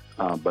pick.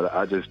 But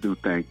I just do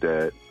think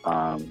that,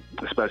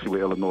 especially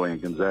with Illinois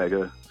and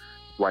Gonzaga,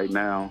 right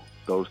now,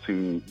 those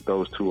two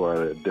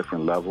are at a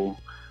different level.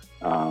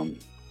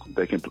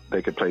 They can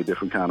play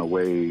different kind of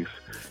ways.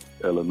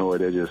 Illinois,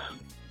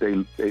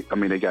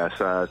 they got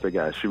size, they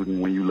got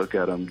shooting. When you look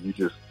at them,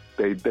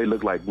 they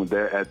look like when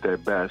they're at their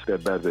best, they're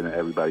better than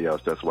everybody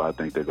else. That's why I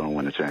think they're going to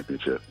win the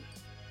championship.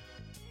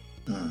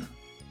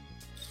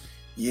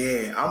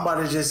 Yeah, I'm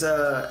about to just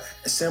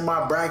send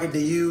my bracket to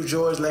you,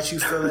 George, let you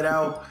fill it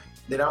out.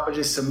 Then I'm going to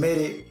just submit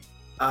it.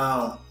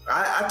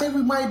 I think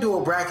we might do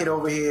a bracket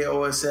over here,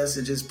 OSS,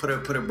 and just put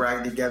a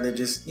bracket together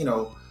just,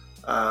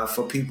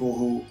 for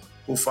people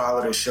who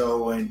follow the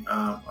show and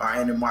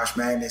are into March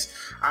Madness.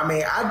 I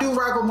mean, I do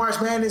rock with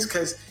March Madness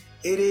because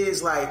it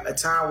is a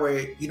time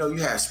where, you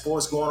have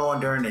sports going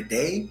on during the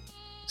day.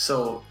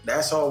 So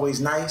that's always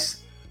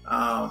nice.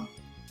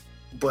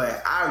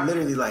 But I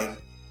literally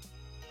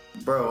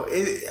bro,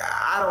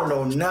 I don't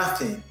know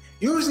nothing.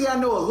 Usually I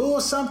know a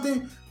little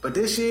something, but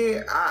this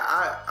year,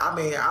 I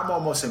mean, I'm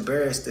almost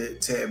embarrassed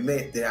to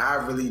admit that I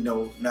really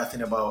know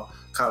nothing about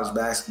college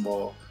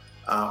basketball.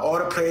 All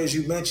the players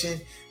you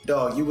mentioned,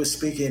 dog, you were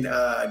speaking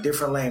a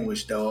different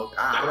language, dog.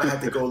 I'm going to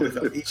have to go look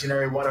up each and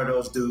every one of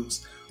those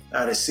dudes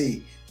to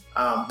see.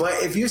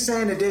 But if you're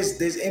saying that there's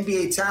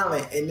NBA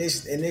talent in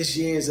this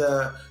year's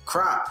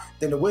crop,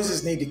 then the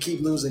Wizards need to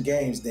keep losing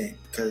games then.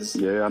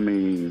 Yeah, I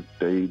mean,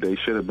 they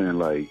should have been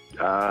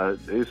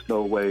there's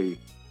no way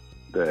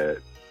that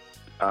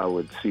I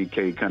would see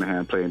Cade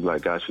Cunningham playing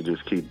I should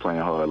just keep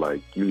playing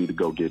hard. You need to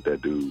go get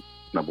that dude,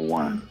 number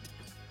one,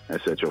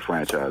 and set your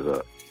franchise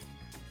up.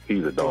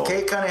 He's a dog.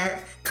 Cade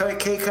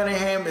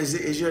Cunningham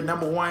is your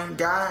number one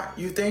guy,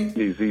 you think?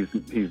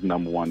 He's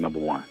number one.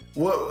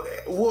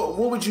 What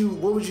would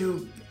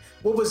you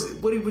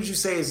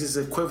say is his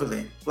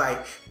equivalent?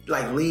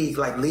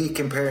 League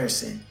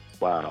comparison.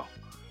 Wow.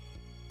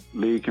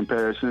 League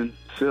comparison,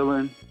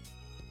 ceiling,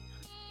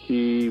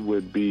 he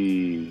would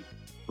be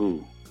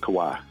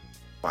Kawhi.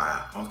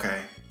 Wow,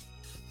 okay.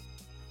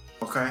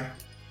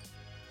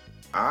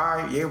 All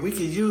right, yeah, we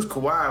could use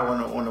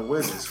Kawhi on the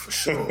Wizards for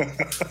sure.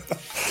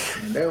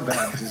 They're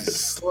about to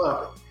just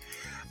slug it.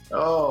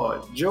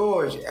 Oh,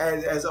 George,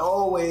 as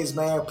always,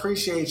 man,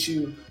 appreciate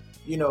you.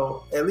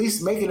 At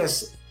least making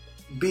us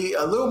be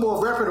a little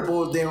more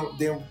reputable than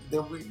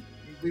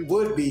we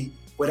would be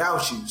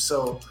without you.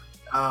 So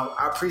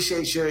I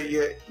appreciate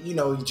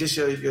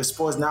your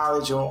sports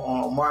knowledge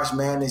on March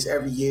Madness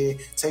every year,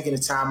 taking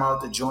the time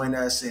out to join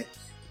us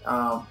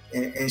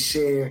and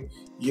share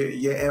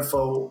your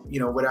info,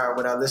 with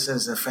our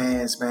listeners and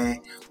fans,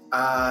 man.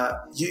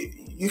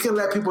 You can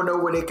let people know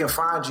where they can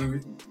find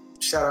you.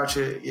 Shout out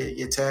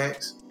your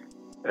tags.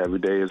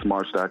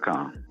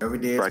 Everydayismarch.com.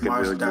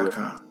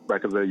 Everydayismarch.com.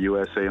 Bracketville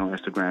USA on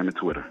Instagram and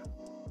Twitter.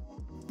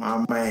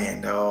 My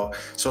man, dog.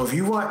 So if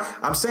you want,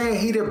 I'm saying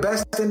he the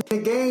best in the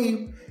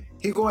game.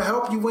 He gonna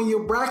help you win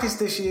your brackets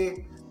this year.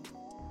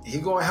 He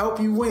gonna help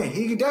you win.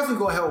 He definitely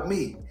gonna help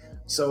me.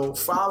 So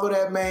follow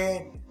that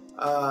man.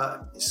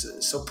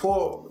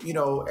 Support.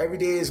 Every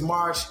Day is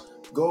March.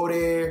 Go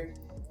there.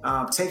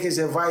 Take his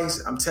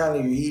advice. I'm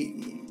telling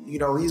you,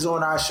 he's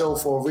on our show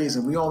for a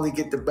reason. We only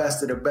get the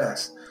best of the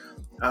best.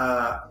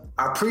 I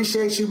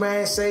appreciate you,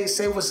 man.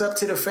 Say what's up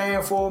to the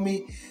fan for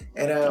me,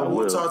 and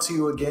we'll talk to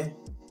you again.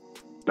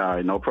 All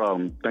right, no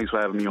problem. Thanks for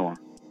having me on.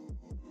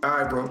 All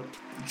right, bro.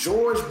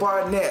 George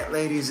Barnett,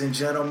 ladies and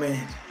gentlemen.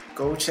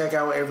 Go check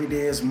out Every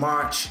Day is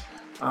March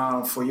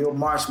for your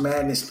March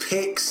Madness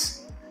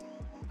picks.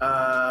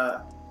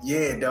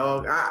 Yeah,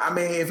 dog. I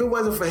mean, if it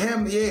wasn't for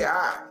him, he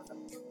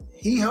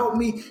helped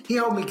me. He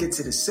helped me get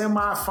to the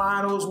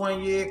semifinals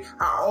one year.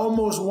 I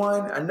almost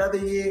won another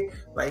year.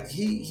 Like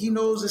he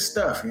knows his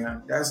stuff. You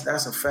know,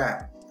 that's a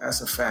fact.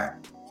 That's a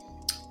fact.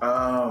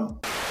 All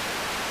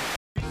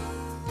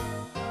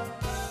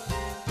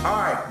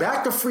right,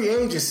 back to free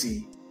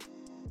agency.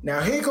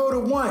 Now here go to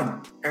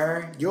one,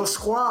 Aaron. Your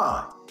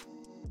squad,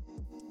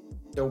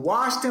 the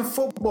Washington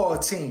football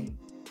team,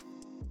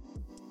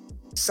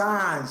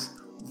 signs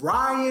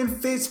Ryan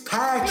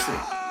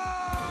Fitzpatrick,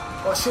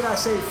 or should I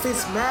say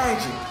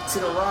Fitzmagic, to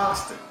the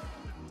roster.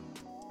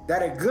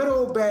 That a good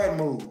or bad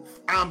move?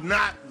 I'm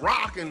not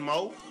rocking,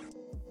 Mo.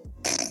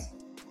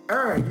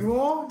 Aaron, you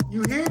on?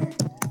 You here?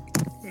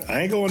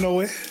 I ain't going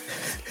nowhere.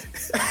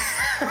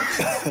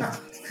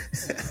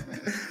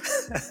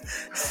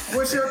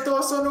 What's your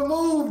thoughts on the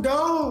move,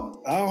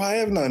 dog? I don't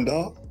have none,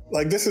 dog.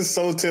 Like, this is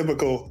so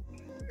typical.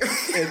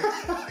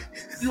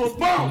 You a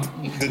bum.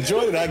 The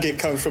joy that I get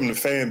comes from the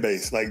fan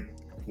base, like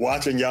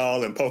watching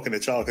y'all and poking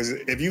at y'all. Because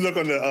if you look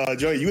on the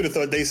joy, you would have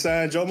thought they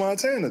signed Joe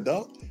Montana,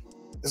 dog.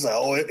 It's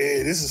like,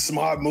 this is a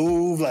smart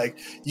move. Like,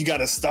 you got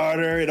a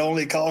starter. It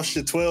only costs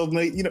you $12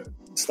 million.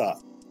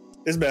 Stop.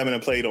 This Batman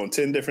played on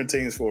 10 different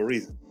teams for a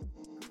reason.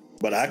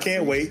 But I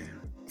can't wait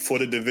for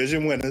the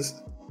division winners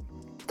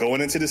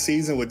going into the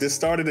season with this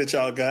starter that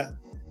y'all got,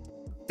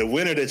 the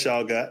winner that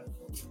y'all got,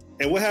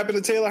 and what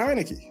happened to Taylor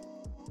Heineke?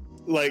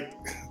 Like,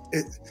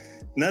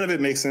 none of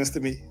it makes sense to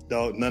me,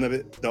 dog. None of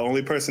it. The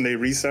only person they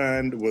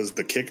re-signed was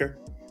the kicker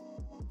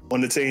on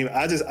the team.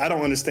 I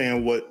don't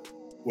understand what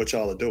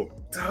y'all are doing.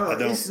 Dog,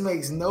 this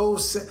makes no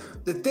sense.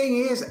 The thing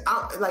is,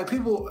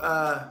 people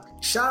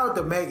shout out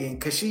to Megan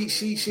because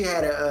she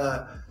had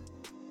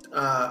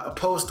a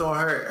post on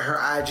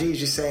her IG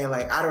just saying,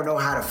 like, I don't know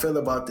how to feel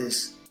about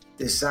this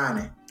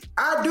signing.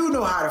 I do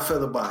know how to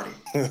feel about it.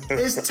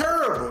 It's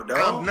terrible, dog.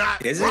 I'm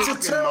not. It's a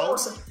terrible.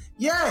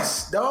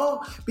 Yes,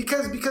 dog.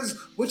 Because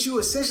what you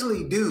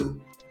essentially do,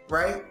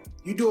 right?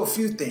 You do a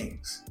few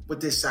things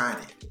with this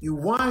signing.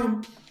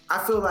 One, I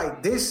feel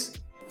like this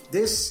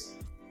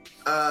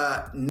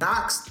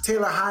knocks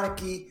Taylor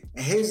Heineke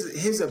and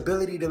his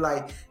ability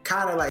to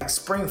kind of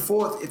spring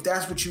forth if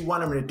that's what you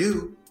want him to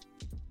do.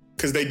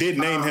 Because they did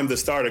name him the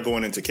starter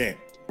going into camp.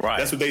 Right.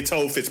 That's what they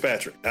told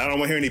Fitzpatrick. I don't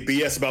want to hear any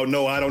BS about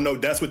no, I don't know.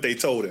 That's what they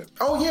told him.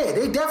 Oh yeah,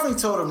 they definitely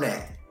told him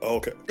that.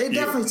 Okay. They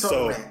definitely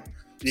told him that.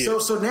 Yeah.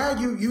 So now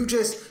you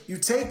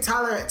take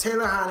Taylor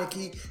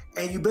Heineke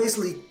and you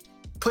basically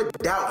put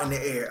doubt in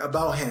the air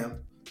about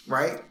him,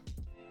 right?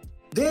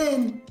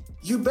 Then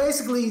you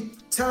basically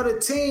tell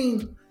the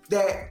team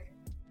that,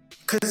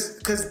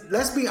 because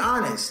let's be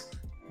honest,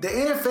 the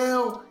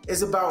NFL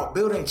is about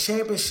building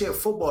championship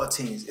football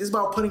teams. It's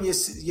about putting your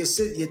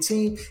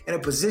team in a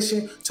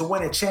position to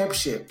win a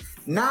championship,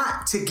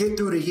 not to get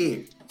through the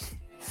year,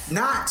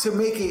 not to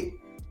make it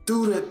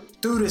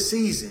through the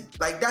season.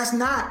 Like, that's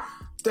not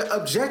the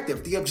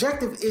objective. The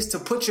objective is to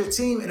put your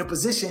team in a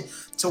position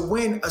to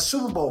win a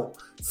Super Bowl.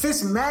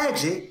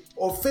 Fitzmagic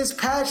or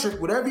Fitzpatrick,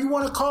 whatever you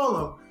want to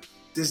call him,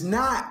 does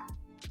not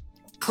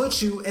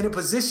put you in a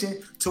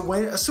position to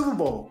win a Super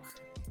Bowl.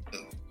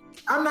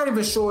 I'm not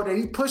even sure that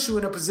he puts you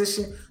in a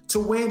position to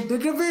win the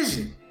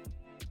division.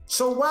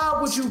 So why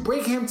would you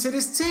bring him to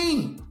this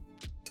team?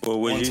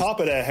 On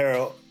top of that,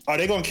 Harold, are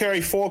they going to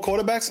carry 4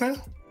 quarterbacks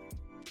now?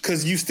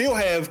 Because you still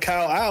have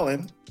Kyle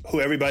Allen,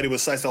 who everybody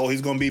was like, oh,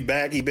 he's going to be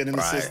back. He's been in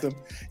the system.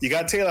 You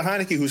got Taylor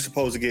Heineke, who's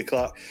supposed to get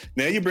clocked.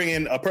 Now you bring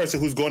in a person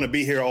who's going to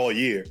be here all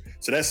year.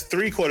 So that's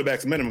 3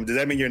 quarterbacks minimum. Does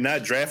that mean you're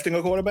not drafting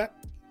a quarterback?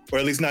 Or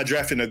at least not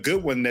drafting a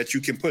good one that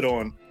you can put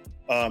on,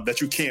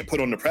 that you can't put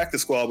on the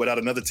practice squad without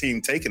another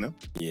team taking them?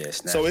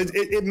 Yes. So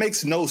it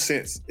makes no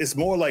sense. It's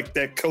more like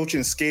that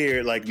coaching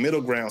scared, like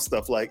middle ground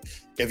stuff. Like,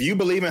 if you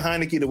believe in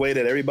Heineke the way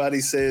that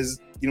everybody says,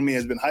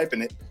 has been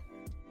hyping it,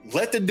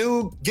 let the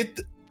dude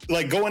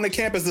go into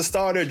camp as the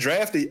starter,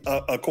 draft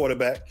a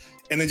quarterback,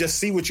 and then just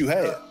see what you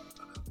have.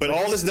 But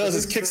all this does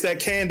is kicks that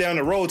can down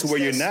the road to where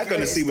you're not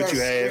going to see what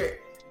you have.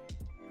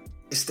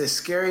 It's the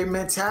scary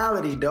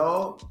mentality,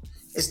 dog.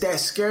 It's that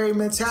scary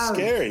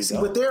mentality. Scary, see,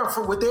 what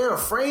they're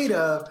afraid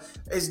of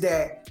is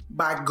that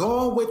by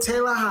going with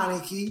Taylor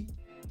Heineke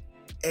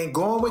and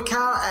going with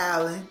Kyle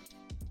Allen,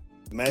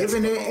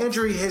 given their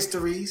injury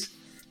histories,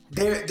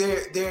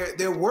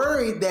 they're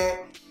worried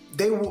that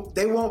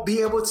they won't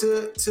be able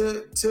to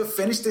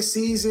finish the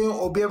season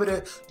or be able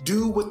to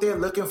do what they're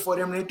looking for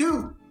them to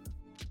do.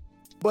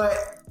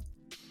 But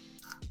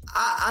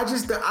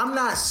I'm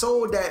not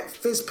sold that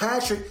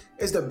Fitzpatrick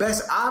is the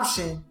best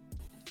option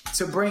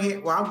to bring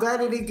it. Well, I'm glad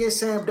they didn't get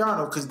Sam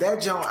Darnold because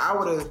that jump I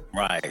would have.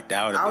 Right,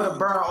 that would have. I would have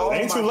burned all.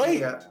 Ain't too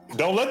late.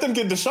 Don't let them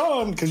get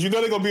Deshaun because you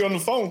know they're gonna be on the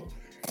phone.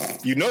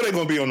 You know they're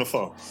gonna be on the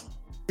phone.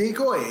 D,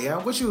 go ahead, yeah.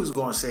 What you was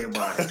gonna say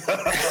about it?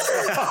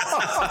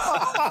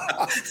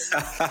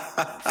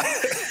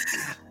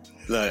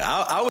 Look,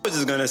 I was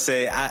just gonna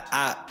say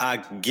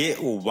I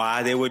get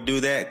why they would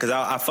do that because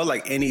I feel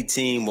like any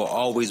team will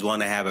always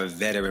want to have a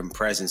veteran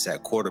presence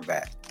at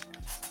quarterback,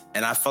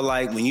 and I feel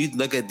like when you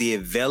look at the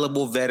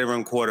available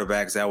veteran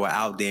quarterbacks that were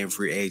out there in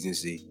free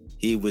agency,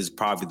 he was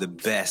probably the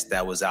best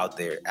that was out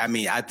there. I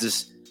mean, I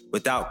just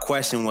without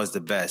question was the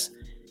best,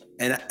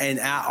 and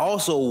I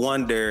also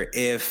wonder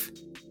if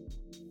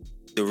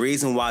the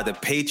reason why the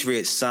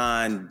Patriots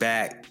signed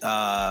back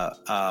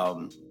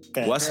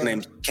what's the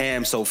name,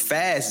 Cam, so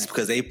fast is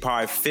because they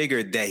probably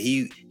figured that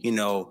he,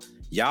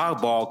 y'all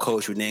ball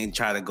coach would then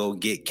try to go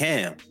get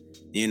Cam,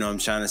 you know what I'm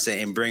trying to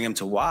say, and bring him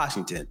to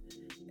Washington.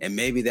 And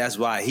maybe that's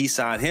why he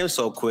signed him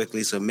so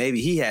quickly. So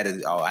maybe he had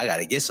to, I got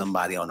to get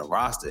somebody on the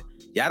roster.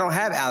 Y'all don't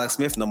have Alex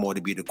Smith no more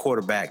to be the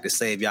quarterback to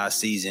save y'all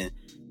season,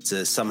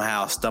 to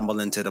somehow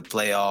stumble into the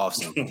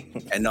playoffs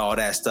and all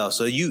that stuff.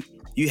 So you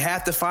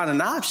have to find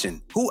an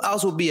option. Who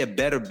else would be a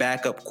better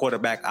backup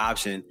quarterback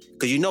option?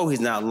 Because he's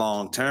not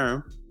long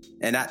term.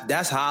 And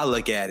that's how I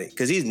look at it.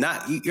 Because he's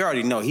not, you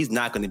already know he's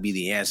not going to be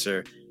the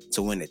answer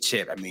to win the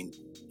chip. I mean,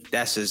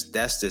 that's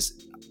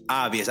just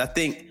obvious. I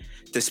think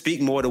to speak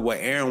more to what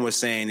Aaron was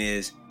saying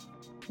is,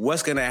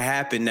 what's going to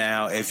happen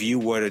now if you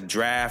were to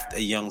draft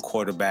a young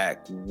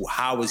quarterback?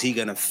 How is he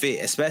going to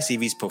fit, especially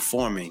if he's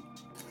performing?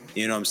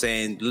 You know what I'm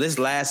saying? This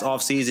last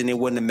offseason, it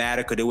wouldn't have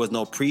mattered because there was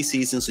no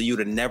preseason, so you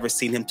would have never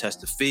seen him touch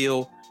the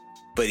field.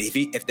 But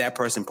if that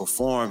person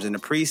performs in the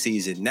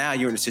preseason, now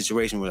you're in a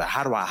situation where,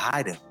 how do I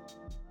hide him?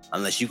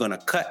 Unless you're going to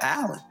cut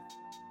Allen.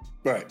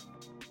 Right.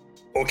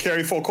 Or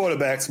carry 4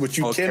 quarterbacks, which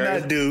you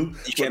cannot do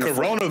with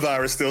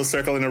coronavirus still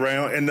circling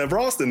around and the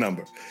roster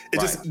number.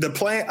 Just the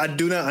plan. I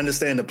do not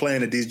understand the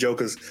plan that these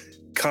jokers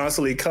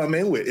constantly come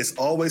in with. It's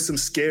always some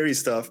scary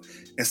stuff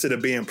instead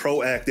of being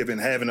proactive and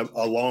having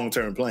a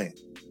long-term plan.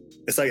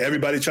 It's like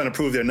everybody trying to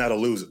prove they're not a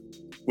loser,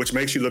 which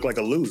makes you look like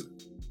a loser.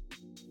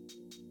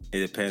 It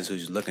depends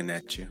who's looking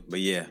at you.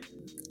 But yeah.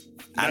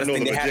 I know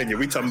Virginia.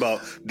 We talking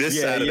about this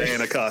side of the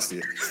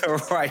Anacostia.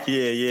 Right,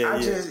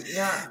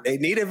 yeah. They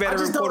need a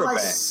veteran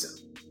quarterback.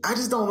 I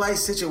just don't like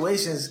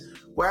situations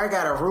where I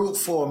got to root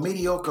for a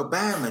mediocre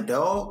Bama,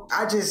 dog.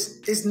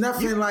 It's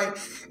nothing like,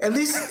 at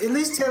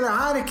least Taylor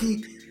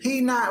Heinicke,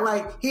 he not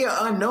like, he an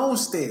unknown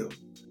still.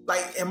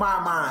 Like, in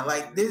my mind,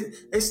 like,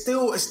 it's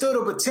still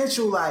the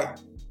potential, like,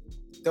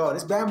 dog,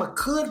 this Bama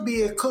could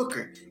be a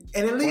cooker.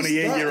 And at least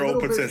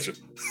 28-year-old potential.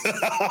 Exactly.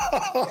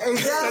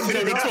 That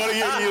nigga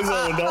 28 years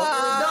old,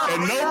 dog.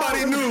 And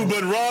nobody knew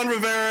but Ron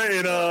Rivera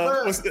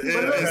and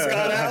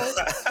Scott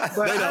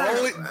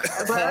Allen.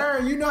 But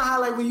Aaron, you know how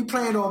like when you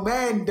playing on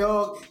Madden,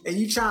 dog, and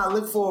you trying to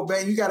look for a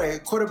man, you got a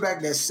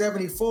quarterback that's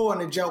 74 on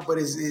the jump, but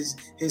his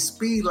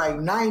speed like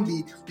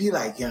 90. Be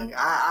like, young,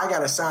 I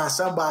gotta sign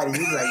somebody.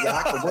 He's like,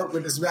 I can work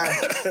with this man.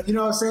 You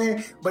know what I'm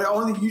saying? But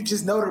only you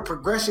just know the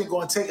progression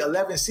going to take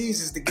 11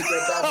 seasons to get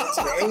that back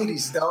into the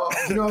 80s, dog.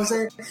 You know what I'm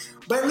saying?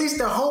 But at least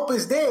the hope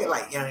is there.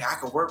 Like, young, I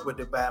can work with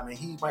the Batman.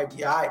 He might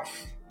be all right.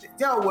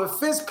 Yo, with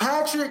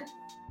Fitzpatrick,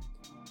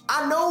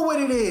 I know what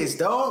it is,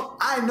 dog.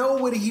 I know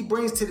what he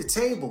brings to the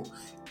table.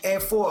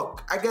 And for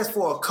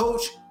a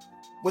coach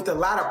with a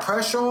lot of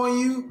pressure on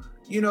you,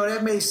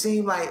 that may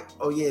seem like,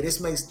 oh yeah, this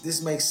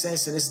makes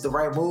sense and this is the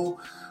right move.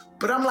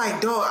 But I'm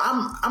like, dog,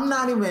 I'm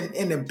not even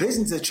in the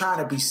business of trying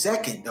to be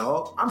second,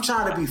 dog. I'm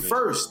trying to be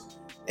first.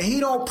 And he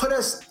don't put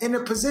us in the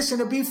position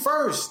to be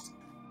first.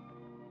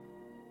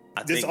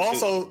 This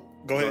also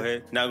go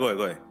ahead. No, go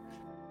ahead.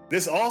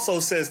 This also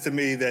says to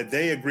me that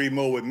they agree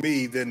more with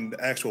me than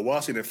the actual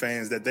Washington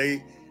fans, that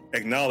they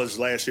acknowledged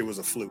last year was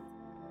a fluke,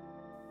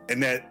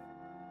 and that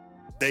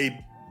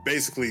they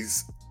basically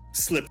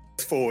slipped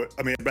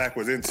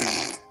backwards into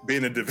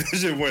being a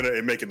division winner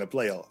and making the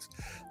playoffs.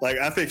 Like,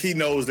 I think he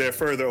knows they're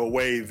further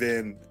away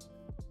than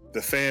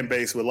the fan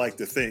base would like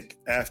to think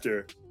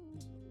after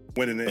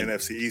winning the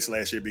NFC East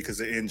last year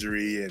because of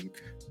injury and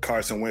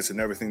Carson Wentz and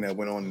everything that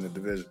went on in the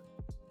division.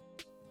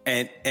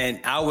 And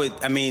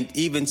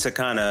even to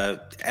kind of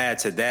add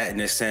to that in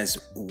a sense,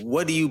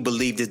 what do you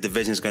believe this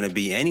division is going to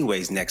be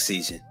anyways next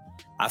season?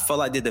 I feel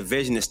like the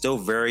division is still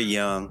very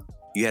young.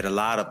 You had a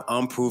lot of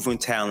unproven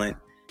talent,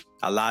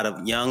 a lot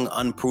of young,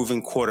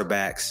 unproven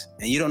quarterbacks,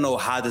 and you don't know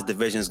how this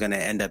division is going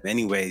to end up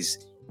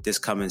anyways this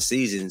coming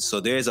season. So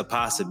there's a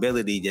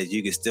possibility that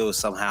you could still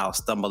somehow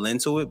stumble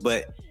into it.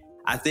 But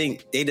I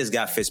think they just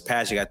got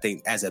Fitzpatrick, I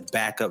think, as a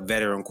backup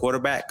veteran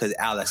quarterback because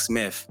Alex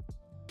Smith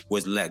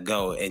was let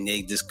go and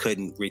they just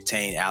couldn't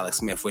retain Alex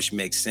Smith, which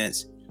makes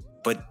sense.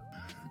 But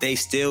they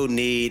still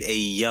need a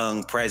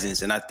young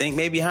presence. And I think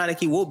maybe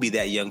Heinicke will be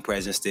that young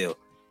presence still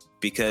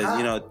because,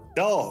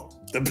 Dog,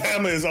 the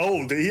Bama is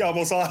old. He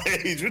almost our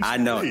age. I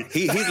know.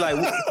 He's like,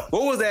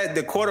 what was that?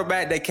 The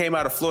quarterback that came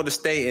out of Florida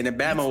State and the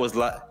Bama was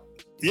like,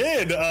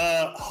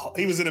 Yeah,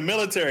 he was in the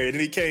military and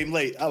then he came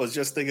late. I was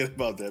just thinking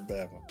about that,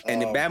 Bama.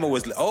 And the Bama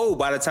was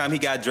by the time he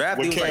got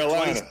drafted, with he was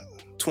Carolina. like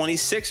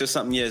 26 or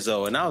something years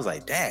old. And I was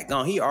like,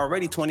 daggone, he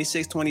already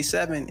 26,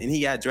 27, and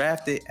he got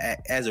drafted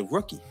as a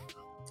rookie.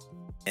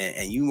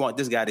 And you want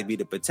this guy to be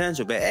the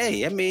potential. But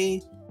hey, I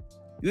mean,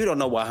 you don't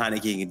know what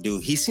Heinicke can do.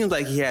 He seems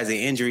like he has an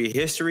injury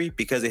history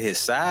because of his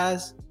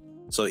size.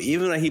 So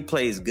even though he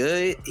plays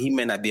good, he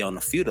may not be on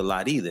the field a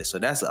lot either. So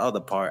that's the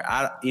other part.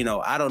 I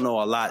don't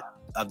know a lot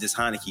of this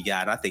Heinicke guy,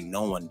 and I think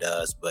no one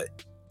does,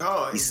 but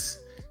Chris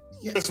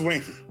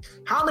Winky.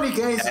 How many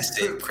games is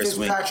Chris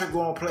Fitzpatrick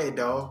going to play,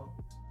 dog?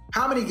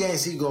 How many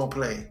games he going to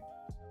play?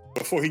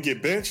 Before he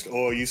get benched,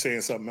 or are you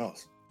saying something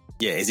else?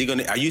 Yeah, is he going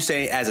to? Are you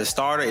saying as a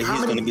starter, he's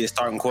going to be a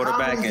starting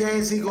quarterback? How many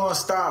games he going to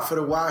start for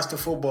the Washington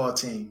football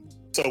team?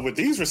 So with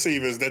these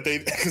receivers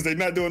because they're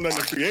not doing nothing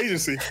in free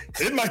agency,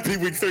 it might be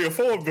week 3 or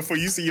 4 before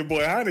you see your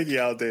boy Heinicke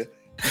out there.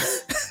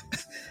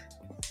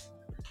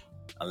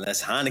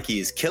 Unless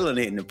Heinicke is killing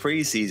it in the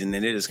preseason,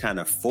 then it is kind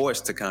of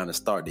forced to kind of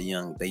start the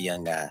young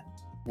guy.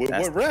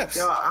 What reps?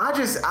 Yo, I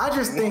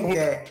just think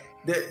that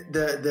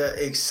the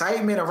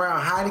excitement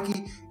around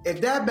Heinicke,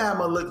 if that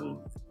Bama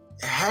look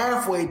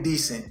halfway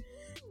decent,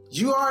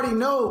 you already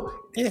know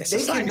they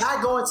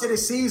cannot go into the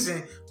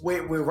season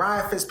with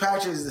Ryan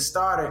Fitzpatrick as the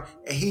starter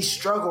and he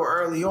struggled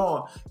early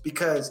on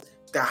because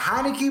the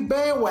Heinicke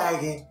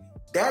bandwagon,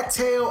 that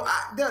tail,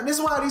 this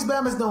is why these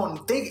Bamas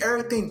don't think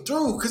everything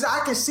through because I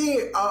can see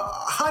it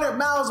 100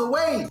 miles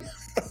away.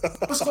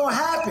 What's going to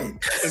happen?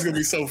 It's going to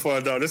be so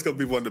fun, dog. This is going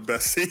to be one of the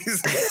best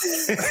seasons.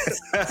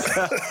 I'm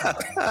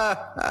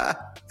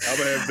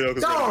going to have Bill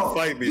because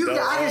fight me, dog.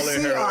 I can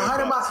see it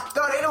 100 miles.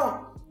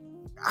 Dog,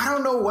 I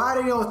don't know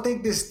why they don't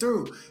think this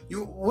through.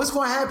 What's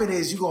going to happen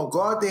is you're going to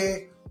go out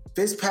there,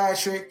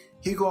 Fitzpatrick,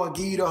 he going to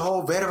give you the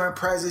whole veteran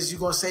presence. You're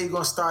going to say you're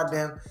going to start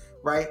them,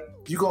 right?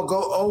 You're going to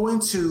go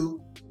 0-2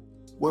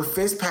 with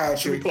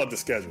Fitzpatrick. Let me pull up the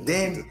schedule.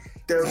 Then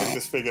the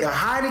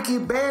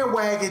Heinicke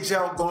bandwagon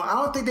jump going. I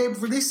don't think they've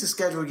released the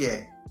schedule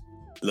yet.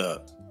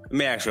 Look, let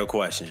me ask you a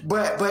question.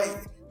 But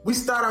we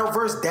start out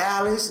versus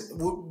Dallas.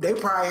 They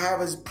probably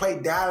have us play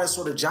Dallas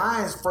or the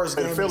Giants first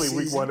game. In Philly, of the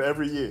season. week 1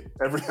 every year.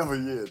 Every other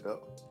year,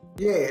 though.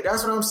 Yeah,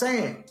 that's what I'm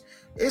saying.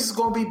 It's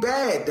going to be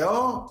bad,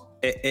 dog.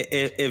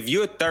 If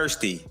you're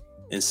thirsty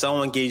and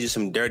someone gives you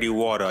some dirty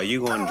water, are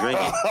you going to drink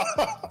it?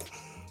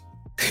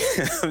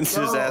 I'm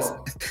just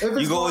asking.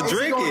 You going to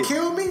drink it? Is it going to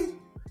kill me?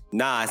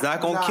 Nah, it's not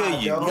going to kill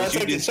you. You got to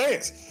take a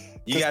chance.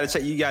 You got to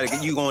check.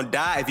 You going to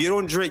die. If you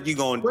don't drink, you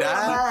going to die. Where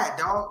am I at,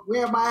 dog?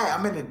 Where am I at?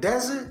 I'm in the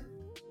desert?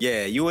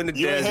 Yeah, you in the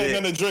desert. You ain't had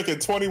nothing to drink in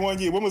 21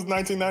 years. When was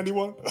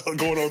 1991?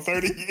 Going on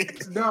 30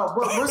 years. No,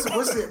 but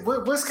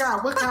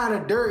what kind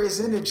of dirt is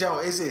in the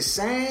joint? Is it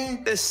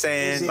sand? It's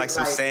sand, like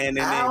some sand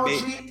in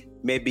it.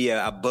 Maybe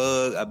a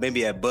bug,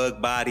 maybe a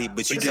bug body,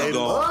 but you just going.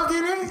 Bug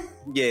in it?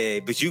 Yeah,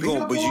 but you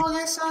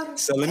going.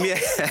 So let me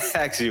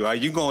ask you: are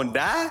you going to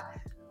die,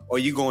 or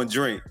you going to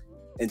drink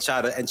and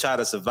try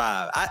to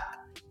survive?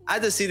 I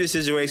just see the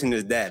situation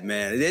as that,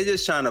 man. They're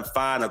just trying to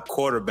find a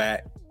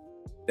quarterback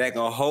that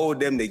can hold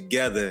them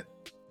together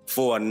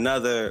for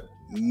another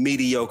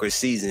mediocre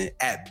season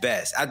at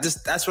best.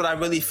 That's what I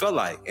really feel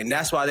like. And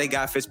that's why they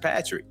got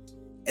Fitzpatrick.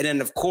 And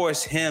then, of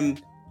course, him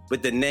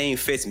with the name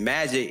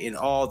Fitzmagic and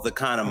all the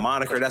kind of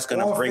moniker that's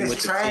going to bring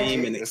with the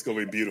team. And it's going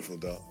to be beautiful,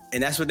 dog.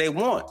 And that's what they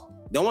want.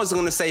 No one's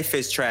going to say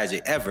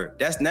Fitztragic ever.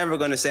 That's never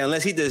going to say,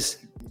 unless he just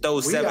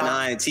throws 7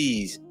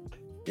 INTs.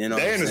 You know,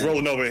 Dan is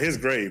rolling over in his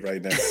grave right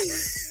now.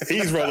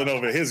 He's rolling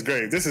over in his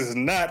grave. This is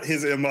not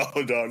his MO,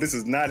 dog. This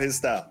is not his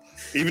style.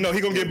 Even though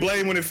he's gonna get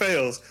blamed when it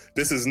fails,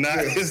 this is not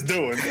his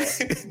doing.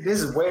 This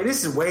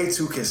is way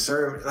too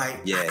conservative.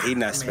 Like, he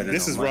not spending.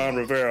 This is money. Ron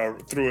Rivera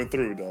through and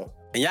through, dog.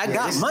 And y'all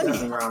got money.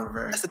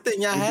 That's the thing,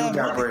 y'all have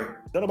money.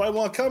 Don't nobody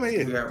want to come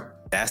here. Yeah.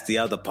 That's the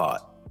other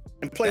part.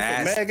 And play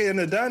for Maggie and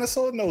the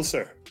dinosaur? No,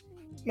 sir.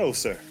 No,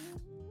 sir.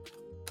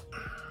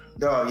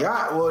 Dog,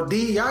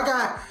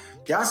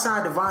 y'all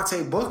signed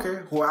Devontae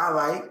Booker, who I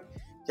like.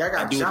 Y'all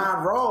got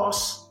John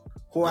Ross,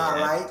 who I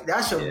like.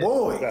 That's your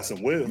boy. Got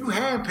some wheels. You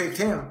handpicked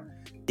him.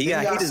 He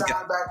just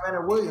got back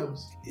Leonard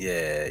Williams.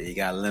 Yeah, you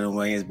got Leonard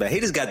Williams back. He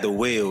just got the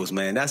wheels,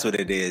 man. That's what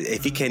it is.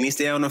 If he can, he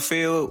stay on the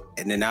field,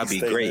 and then that'll be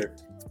great.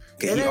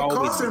 It ain't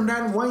costing him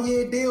nothing. 1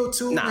 year deal,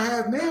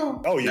 $2.5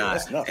 million. Oh yeah,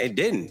 that's nothing. It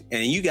didn't.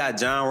 And you got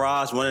John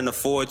Ross running a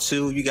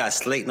 4.2. You got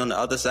Slayton on the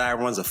other side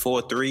runs a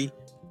 4.3.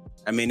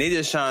 I mean,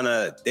 they're trying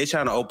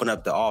to open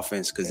up the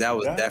offense because that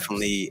was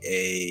definitely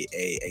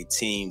a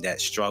team that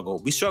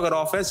struggled. We struggled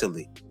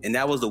offensively, and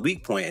that was the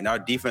weak point, and our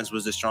defense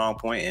was the strong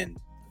point. And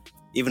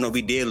even though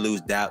we did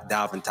lose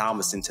Dalvin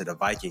Tomlinson to the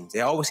Vikings,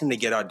 they always seem to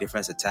get our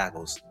defensive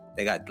tackles.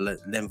 They got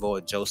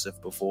Linval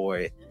Joseph before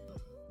it.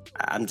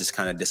 I'm just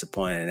kind of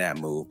disappointed in that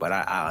move, but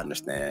I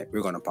understand.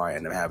 We're going to probably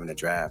end up having a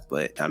draft,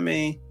 but I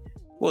mean,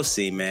 we'll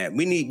see, man.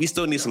 We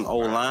still need some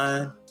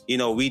O-line. You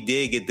know, we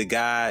did get the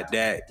guy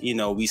that, you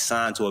know, we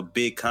signed to a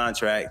big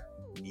contract,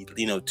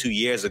 you know, 2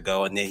 years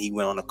ago, and then he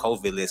went on the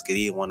COVID list because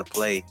he didn't want to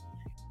play.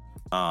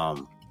 I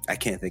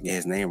can't think of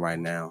his name right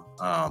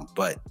now,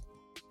 but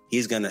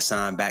he's going to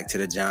sign back to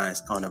the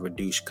Giants on a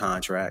reduced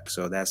contract.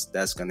 So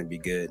that's going to be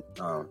good.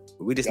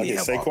 We just need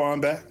help.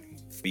 Saquon back?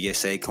 We get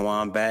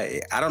Saquon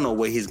back. I don't know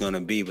where he's going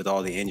to be with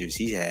all the injuries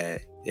he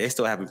had. They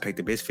still haven't picked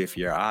up his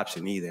 5th-year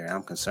option either.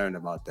 I'm concerned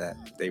about that.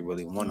 If they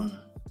really want him.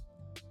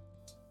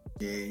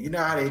 Yeah, you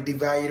know how they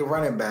devalue the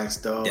running backs,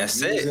 though.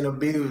 That's Use it. and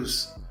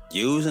abuse.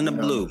 Using the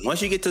blue.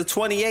 Once you get to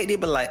 28, they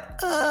be like,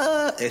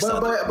 But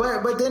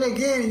then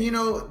again, you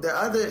know, the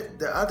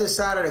other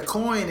side of the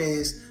coin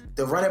is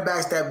the running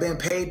backs that been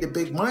paid the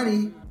big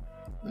money.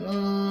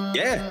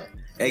 Yeah,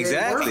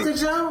 exactly. Worth it,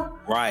 Joe?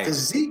 Right.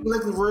 Because Zeke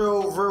looked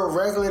real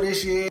regular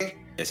this year.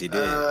 Yes, he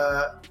did.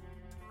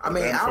 I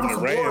mean, Alvin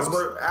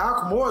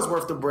Moore's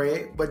worth the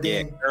bread, but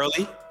then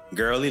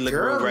Gurley looked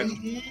real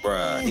regular.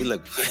 Bruh, he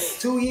looked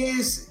 2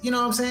 years. You know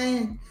what I'm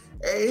saying?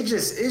 It's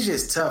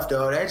just tough,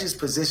 though. That just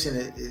position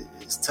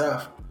is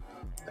tough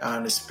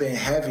to spend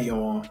heavy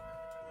on.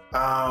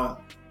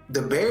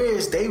 The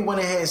Bears, they went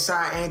ahead and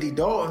signed Andy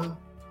Dalton.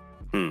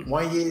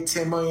 1 year,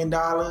 $10 million.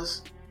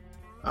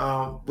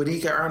 But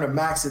he can earn a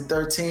max of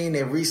 13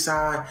 and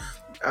re-sign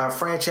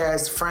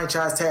franchise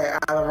tag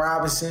Allen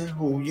Robinson,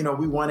 who, you know,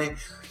 we wanted.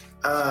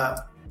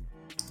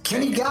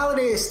 Kenny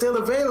Galladay is still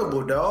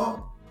available,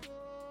 dog.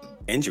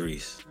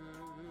 Injuries.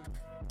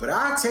 But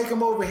I take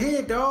him over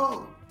here,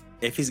 dog.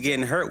 If he's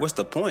getting hurt, what's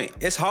the point?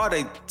 It's hard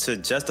to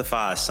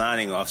justify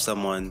signing off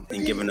someone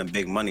and giving them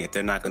big money if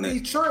they're not going to.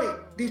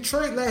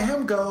 Detroit let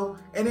him go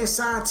and then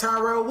signed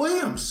Tyrell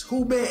Williams,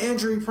 who been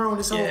injury prone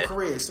his whole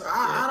career. So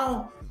I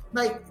don't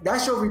like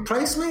that's your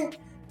replacement.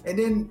 And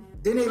then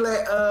they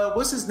let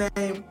what's his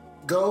name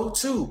go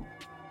too.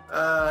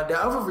 The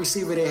other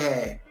receiver they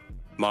had,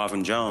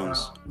 Marvin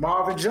Jones.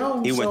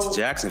 He went to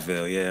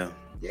Jacksonville. Yeah.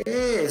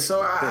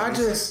 So I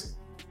just.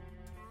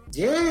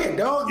 Yeah,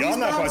 dog. Y'all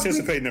not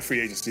participating in free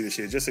agency this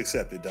year. Just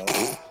accept it, dog.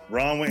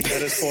 Ron went and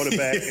got his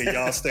quarterback, and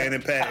y'all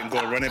standing pat and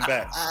going running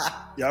back.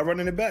 Y'all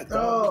running it back,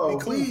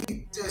 dog. We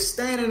just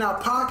stand in our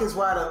pockets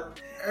while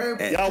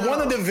y'all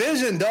won a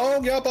division,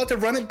 dog. Y'all about to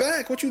run it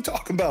back. What you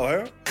talking about,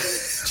 huh?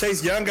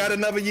 Chase Young got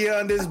another year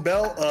under his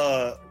belt.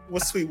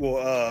 What's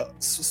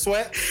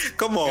Sweat?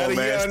 Come on, got a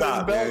man. year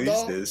Stop, under his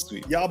belt,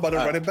 man. Dog. Y'all about to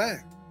run it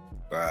back.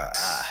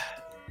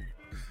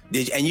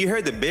 And you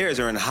heard the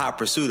Bears are in hot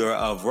pursuit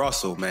of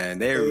Russell, man.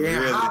 They're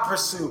in hot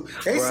pursuit.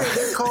 They said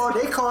they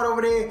called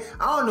over there.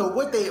 I don't know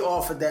what they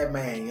offered that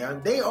man. You know?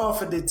 They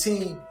offered the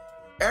team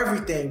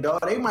everything,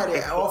 dog. They might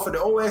have offered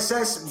the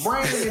OSS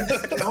brand and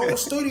the whole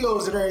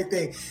studios and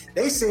everything.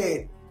 They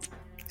said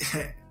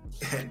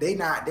they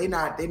not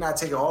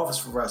taking offers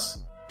for us.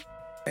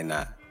 They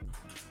not.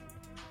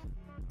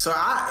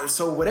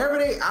 So whatever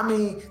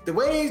the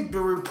way they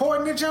been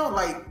reporting the jump,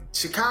 like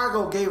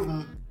Chicago gave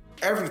them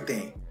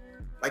everything.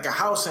 Like a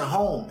house and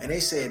home, and they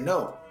said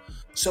no.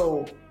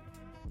 So,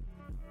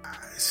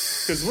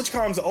 because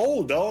Wichcomb's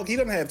old, dog. He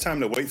doesn't have time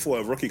to wait for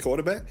a rookie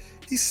quarterback.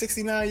 He's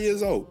 69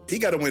 years old. He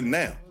got to win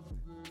now.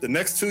 The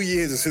next 2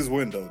 years is his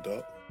window,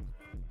 dog.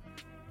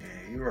 Yeah,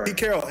 you're right. Pete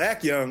Carroll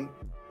act young,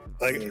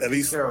 at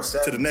least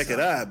to the naked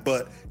eye,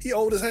 but he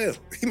old as hell.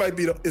 He might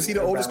be. Is he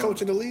the oldest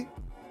coach in the league?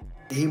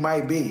 He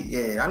might be.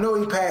 Yeah, I know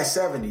he passed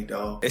 70,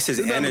 dog. It's his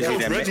energy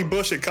that Reggie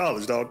Bush at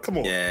college, dog. Come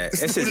on. Yeah,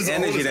 it's his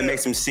energy that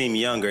makes him seem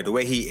younger. The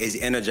way he is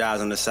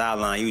energized on the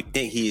sideline, you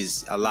think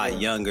he's a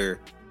lot younger,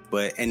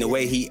 but the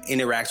way he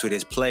interacts with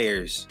his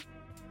players,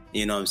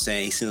 you know what I'm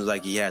saying? He seems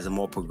like he has a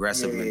more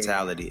progressive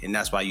mentality, and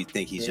that's why you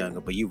think he's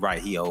younger. But you're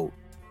right, he old.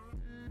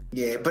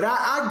 Yeah, but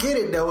I get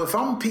it though. If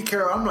I'm Pete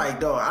Carroll, I'm like,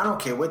 dog, I don't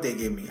care what they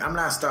give me. I'm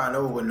not starting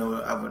over with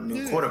a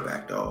new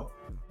quarterback, dog.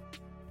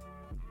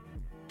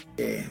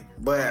 Yeah,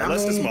 but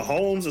unless it's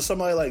Mahomes or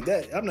somebody like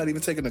that, I'm not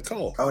even taking the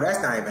call. Oh,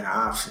 that's not even an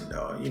option,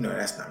 though. You know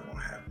that's not going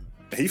to happen.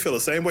 He feel the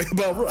same way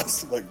about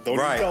Russ. Like, don't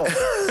even call.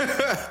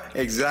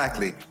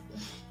 Exactly.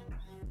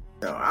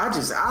 No,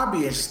 I'll be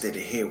interested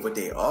to hear what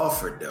they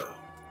offered, though.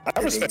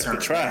 I respect the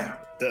try,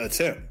 the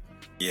attempt.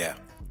 Yeah.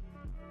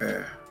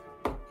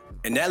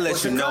 And that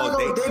lets you know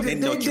they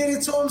did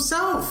it to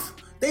himself.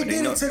 They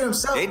did it to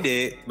themselves. They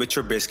did with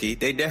Trubisky.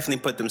 They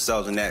definitely put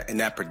themselves in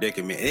that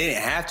predicament. They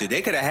didn't have to.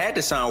 They could have had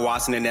Deshaun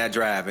Watson in that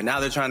drive, and now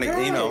they're trying to,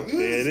 There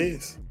it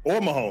is. Or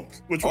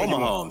Mahomes. Which one? Or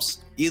Mahomes.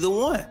 Either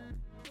one.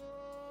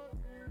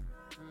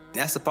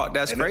 That's the part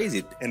that's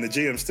crazy. And the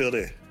GM's still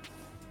there.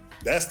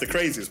 That's the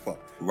craziest part.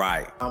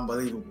 Right.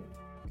 Unbelievable.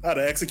 I'd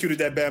have executed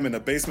that Bam in the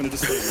basement of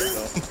the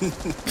stadium,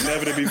 though.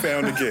 Never to be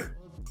found again.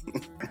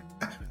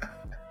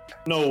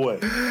 No way.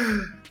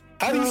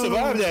 How do you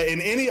survive that in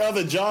any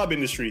other job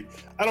industry?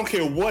 I don't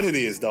care what it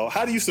is, dog.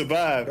 How do you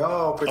survive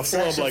a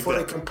flub like for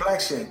that? The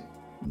complexion.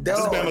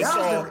 Dog,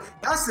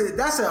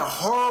 that's a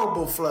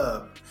horrible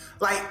flub.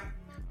 Like,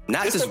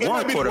 not just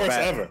one quarterback the worst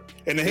ever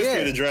in the history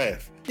of the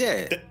draft.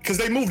 Yeah, because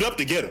they moved up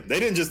to get him. They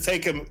didn't just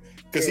take him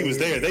because he was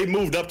there. They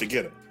moved up to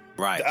get him.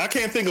 Right. I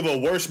can't think of a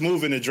worse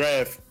move in the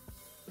draft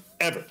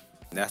ever.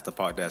 That's the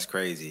part that's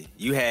crazy.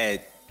 They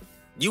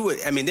would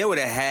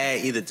have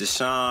had either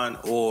Deshaun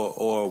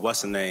or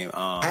what's the name?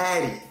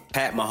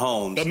 Pat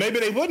Mahomes. But maybe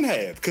they wouldn't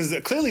have, because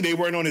clearly they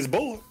weren't on his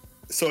board.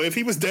 So if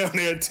he was down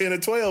there at 10 or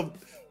 12,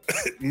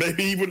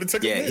 maybe he would have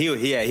taken it. He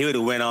would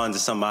have went on to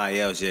somebody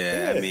else.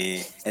 Yeah, I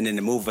mean, and then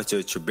to move up to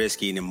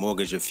Trubisky and then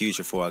mortgage your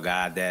future for a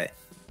guy that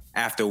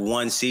after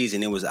one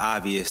season, it was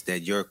obvious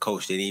that your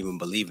coach didn't even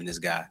believe in this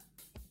guy.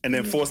 And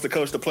then force the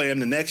coach to play him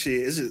the next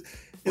year. It's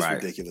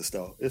ridiculous,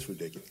 though. It's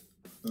ridiculous.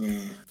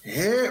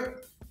 Yeah.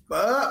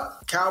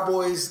 But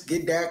Cowboys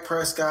get Dak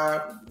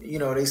Prescott. You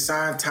know, they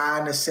signed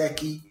Ty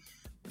Nsekhe,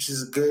 which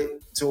is good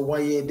to a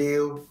 1-year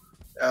deal.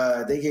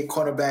 They get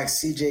cornerback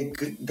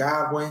CJ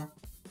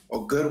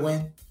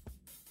Goodwin.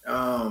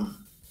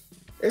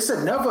 It's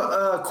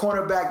another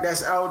cornerback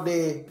that's out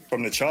there.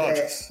 From the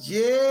Chargers.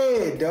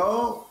 Yeah,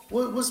 dog.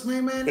 What's my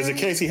man? Is it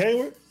Casey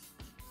Hayward?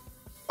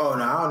 Oh,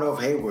 no, I don't know if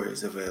Hayward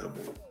is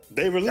available.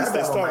 They released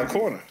that starting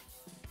corner.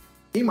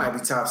 He might be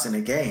tops in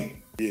the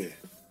game. Yeah.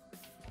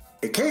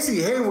 If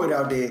Casey Hayward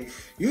out there,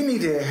 you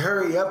need to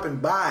hurry up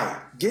and buy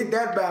it. Get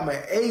that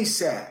Bama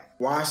ASAP,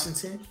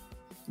 Washington.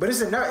 But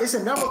it's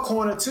another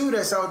corner too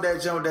that's out there,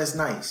 Joe. That's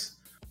nice.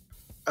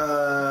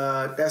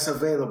 That's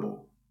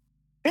available.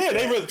 Yeah,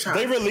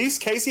 they released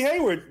Casey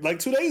Hayward like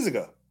 2 days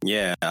ago.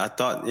 Yeah, I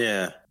thought.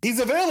 Yeah, he's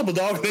available,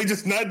 dog. They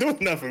just not doing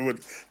nothing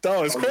with.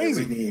 Dog, it's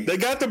crazy. They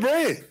got the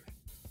bread.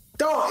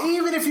 Dog,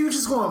 even if you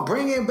just going to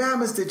bring in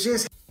Bamas to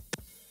just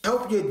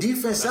help your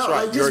defense out,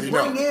 right. like just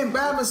bring in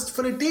Bamas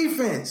for the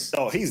defense.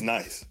 Oh, he's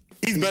nice.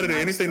 He's better than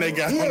anything they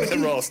got on that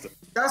roster.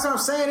 That's what I'm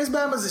saying. This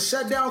Bama's a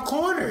shutdown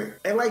corner.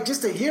 And like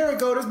just a year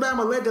ago, this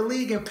Bama led the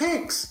league in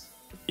picks.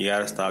 You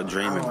gotta stop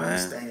dreaming,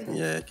 man.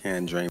 Yeah,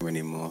 can't dream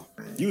anymore.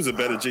 You was a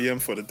better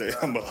GM for the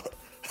damn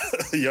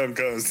Young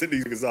Guns than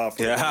these niggas off.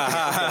 Yeah.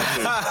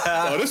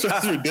 Oh, this is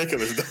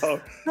ridiculous,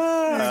 dog.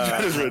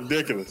 This is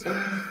ridiculous.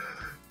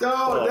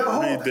 Dog,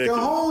 the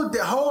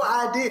whole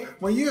idea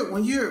when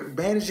you're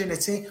managing a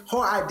team,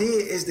 whole idea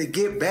is to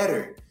get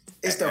better.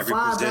 It's to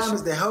find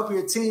balance to help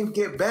your team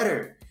get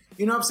better.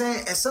 You know what I'm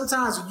saying? And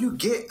sometimes when you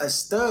get a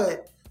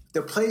stud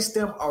to place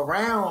them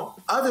around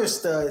other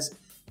studs,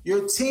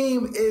 your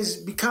team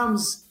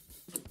becomes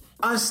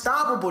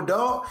unstoppable,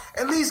 dog.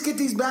 At least get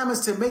these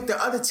Bamas to make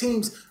the other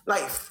teams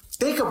like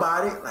think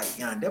about it. Like,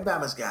 yeah, that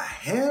Bama's got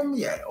him.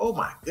 Yeah, oh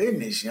my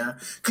goodness, yeah.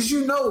 Because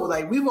you know,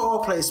 like we've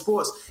all played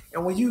sports,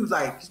 and when you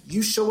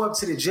show up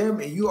to the gym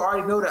and you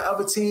already know the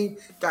other team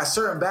got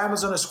certain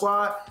Bamas on the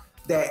squad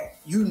that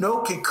you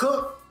know can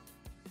cook.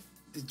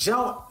 The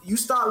jump, you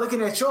start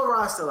looking at your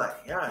roster like,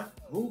 yeah,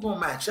 who gonna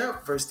match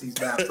up versus these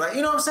Bama's? Like,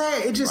 you know what I'm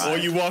saying? It just or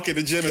you walk in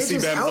the gym and see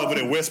Bama's over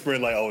there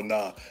whispering like, oh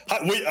nah,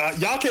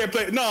 y'all can't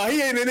play. Nah,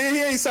 he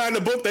ain't signed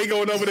the book. They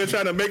going over there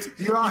trying to make.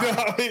 You know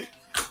what I mean?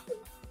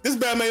 This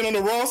Bama ain't on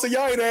the roster.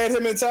 Y'all ain't had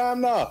him in time,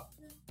 nah.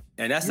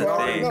 And that's the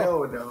thing.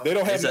 They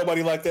don't have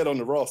nobody like that on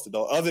the roster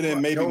though, other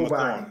than maybe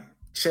McLaurin,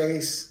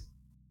 Chase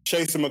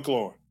and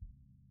McLaurin.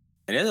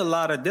 And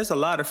there's a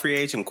lot of free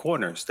agent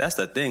corners. That's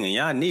the thing, and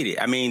y'all need it.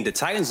 I mean, the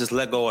Titans just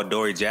let go of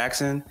Adoree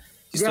Jackson.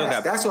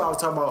 That's what I was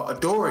talking about.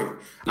 Adoree.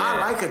 Yeah.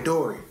 I like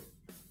Adoree.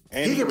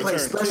 And he can play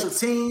special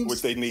teams.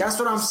 Which they need. That's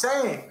what I'm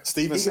saying.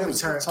 Steven he can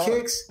return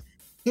kicks.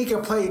 He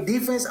can play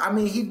defense. I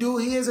mean, he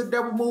is a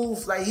double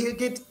move. Like he'll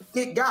get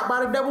got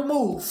by the double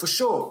move for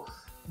sure.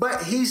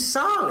 But he's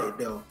solid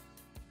though.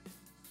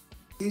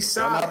 He's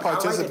solid. I'm not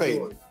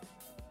participating.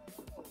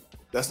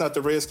 That's not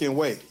the Redskin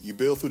way. You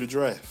build through the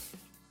draft.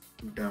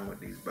 I'm done with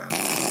these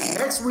battles.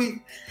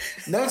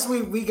 Next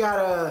week we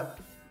got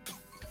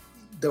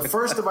the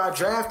first of our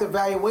draft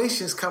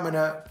evaluations coming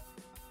up.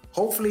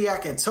 Hopefully I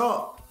can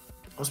talk.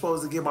 I'm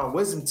supposed to get my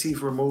wisdom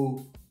teeth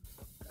removed.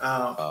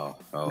 Not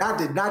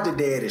the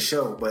day of the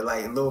show, but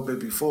like a little bit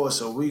before.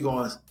 So we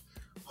going.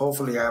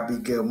 Hopefully I'll be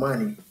good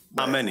money.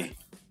 How many?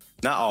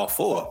 Not all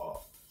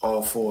four.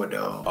 All four,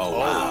 dog. Oh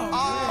wow.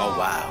 Oh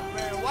wow.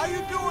 Man, why you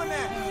doing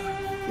that?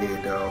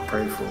 Yeah, dog.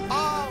 Pray for me.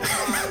 Oh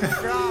my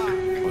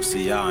God. We'll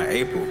see y'all in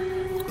April.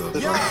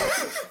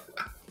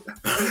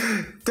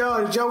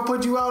 Dog, Joe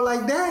put you out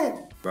like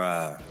that?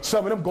 Bruh.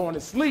 Some of them going to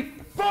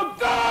sleep. For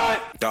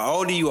God! The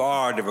older you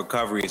are, the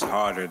recovery is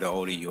harder the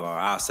older you are.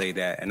 I'll say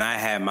that. And I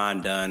had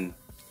mine done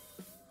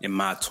in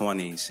my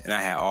 20s. And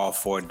I had all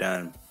four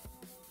done.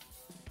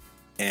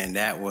 And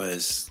that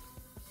was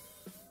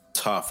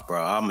tough,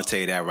 bro. I'm going to tell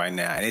you that right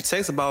now. And it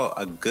takes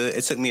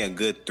it took me a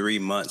good 3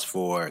 months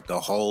for the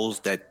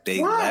holes that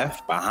they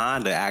left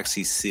behind to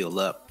actually seal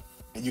up.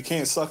 And you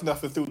can't suck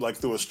nothing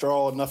through a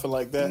straw or nothing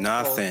like that?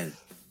 Nothing.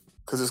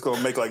 Because it's going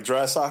to make like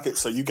dry sockets.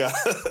 So you got,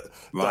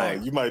 right.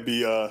 You might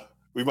be,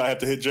 we might have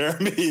to hit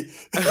Jeremy. Jeremy,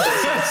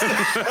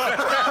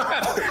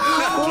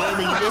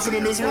 you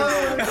listening this week?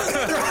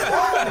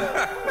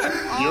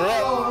 You're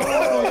up.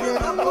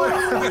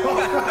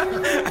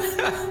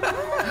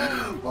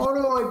 Hold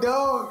on,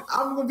 dog.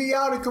 I'm going to be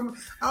out. I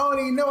don't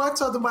even know. I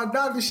talked to my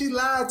doctor. She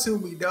lied to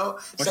me,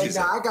 dog.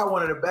 I got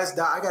one of the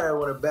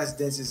best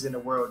dentists in the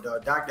world,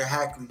 dog. Dr.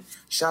 Hackley.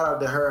 Shout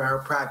out to her and her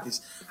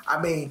practice.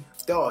 I mean,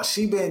 dog,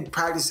 she been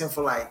practicing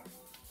for like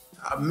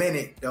a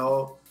minute,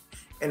 dog.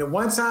 And the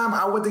one time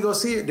I went to go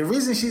see her, the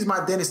reason she's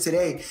my dentist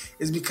today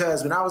is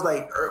because when I was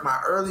like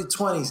my early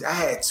 20s, I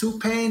had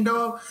tooth pain,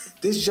 dog.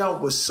 This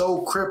jump was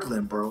so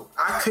crippling, bro.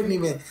 I couldn't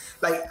even,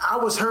 like, I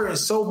was hurting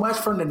so much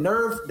from the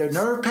nerve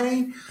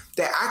pain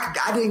that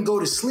I didn't go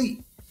to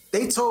sleep.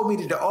 They told me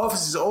that the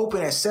office is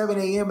open at 7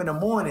 a.m. in the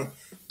morning.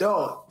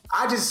 Dog,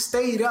 I just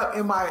stayed up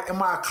in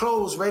my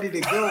clothes ready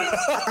to go.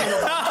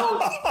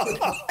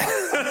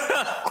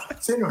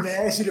 Sitting on the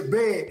edge of the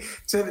bed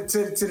till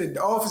the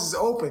office is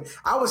open.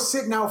 I was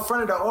sitting out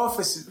front of the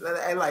office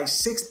at like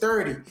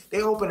 6:30.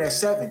 They opened at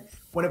 7.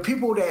 When the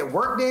people that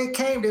worked there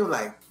came, they were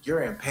like,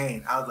 "You're in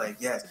pain." I was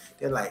like, "Yes."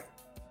 They're like,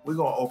 "We're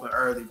gonna open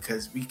early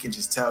because we can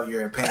just tell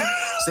you're in pain."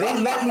 So they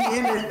let me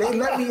in. They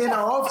let me in the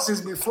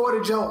offices before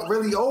the jump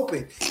really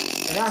opened,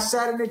 and I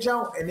sat in the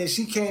jump. And then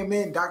she came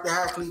in, Dr.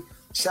 Hackley.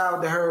 Shout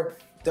out to her,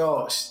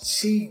 dog.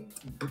 She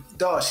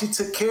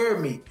took care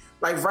of me.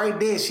 Like right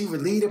there, she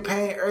relieved the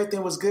pain.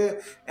 Everything was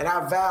good, and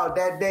I vowed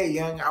that day,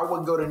 young, I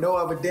wouldn't go to no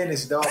other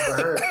dentist, dog, but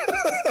her.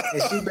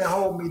 And she been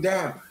holding me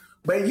down.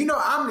 But you know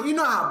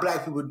how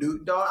black people do,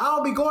 dog. I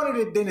don't be going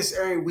to the dentist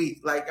every week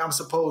like I'm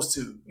supposed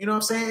to. You know what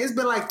I'm saying? It's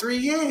been like 3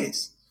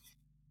 years.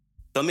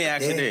 So let me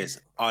ask you this: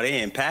 are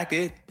they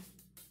impacted?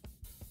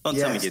 Don't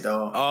tell me you.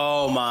 Dog.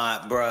 Oh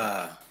my,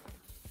 bruh.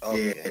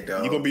 Okay. Yeah,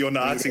 dog. You gonna be on the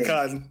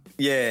Oxycontin?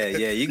 Yeah.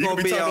 You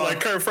gonna be talking on like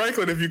Kurt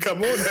Franklin if you come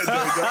on that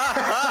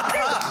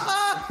day.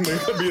 You're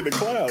gonna be in the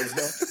clouds,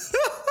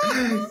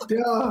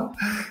 dog.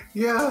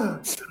 Yeah.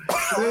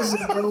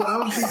 Listen, bro,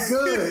 I'll be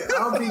good,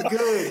 dog.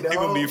 You're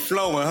gonna be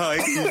flowing, huh?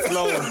 You gonna be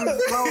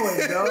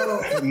flowing.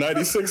 Dog.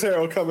 96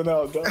 Harold coming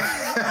out, dog.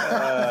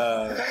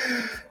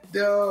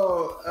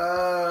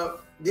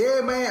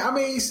 Yeah, man. I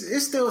mean,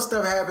 it's still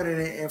stuff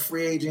happening in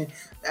free agent.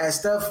 As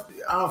stuff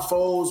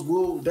unfolds,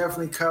 we'll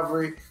definitely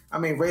cover it. I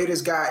mean,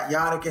 Raiders got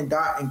Yannick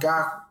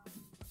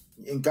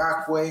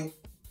Ngakoue.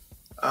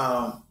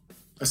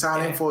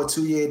 Signed him for a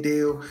 2-year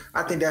deal.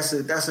 I think that's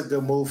a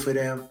good move for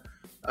them.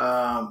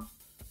 No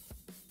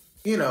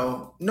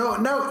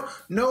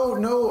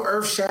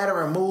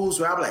earth-shattering moves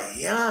where I'm like,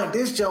 yeah,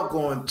 this jump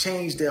going to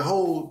change the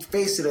whole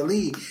face of the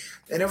league.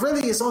 And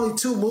it's only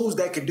 2 moves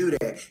that could do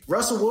that.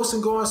 Russell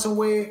Wilson going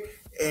somewhere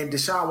and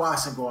Deshaun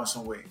Watson going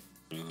somewhere.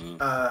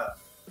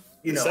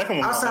 Second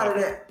one outside of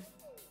that.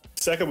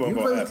 Second one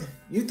going to happen.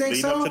 You think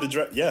Lead so? up to the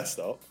draft. Yes,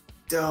 though.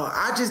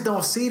 I just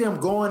don't see them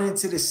going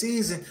into the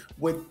season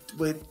with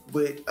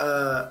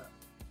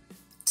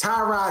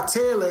Tyrod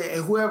Taylor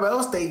and whoever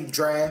else they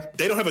draft.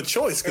 They don't have a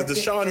choice because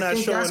Deshaun not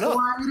showing up.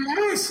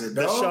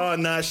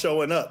 Deshaun not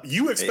showing up.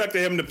 You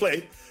expected him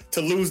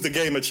to lose the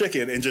game of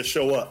chicken and just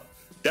show up.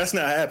 That's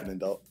not happening,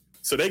 dog.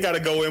 So they got to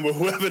go in with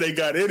whoever they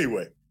got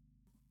anyway.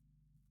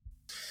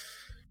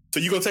 So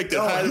you gonna take the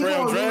high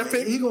round draft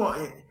pick?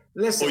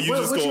 Listen.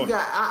 Or What you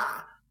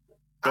got?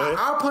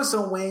 I'll put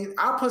some wings.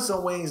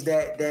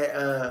 That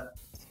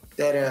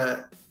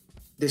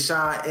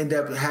Deshaun end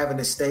up having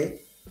to stay.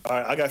 All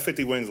right, I got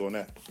 50 wings on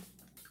that.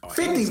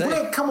 50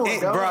 wings? Come on,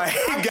 dog. Bro,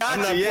 I'm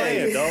not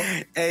playing, dog.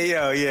 Hey,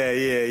 yo,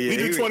 yeah. We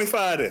do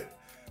 25 then.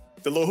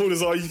 The little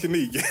Hooters all you can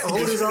eat.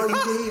 Hooters all you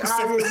can eat.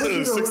 We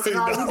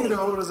do the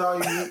Hooters all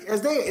you can eat.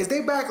 Is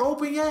they back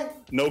open yet?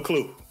 No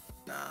clue.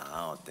 Nah,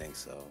 I don't think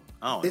so.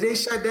 Did they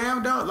shut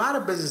down, dog? A lot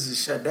of businesses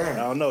shut down.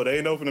 I don't know. They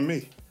ain't open to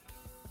me.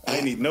 I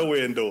ain't eat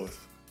nowhere indoors.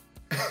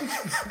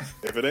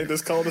 If it ain't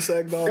this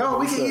cul-de-sac, dog. No,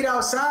 we can eat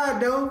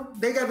outside, though.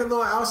 They got the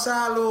little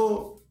outside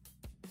little...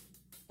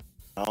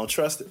 I don't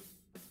trust it.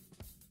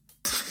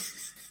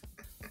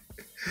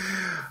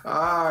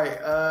 All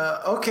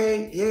right.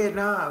 Okay. Yeah,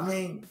 I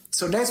mean,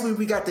 so next week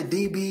we got the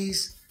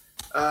DBs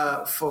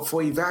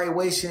for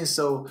evaluation.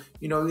 So,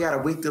 we got a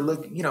week to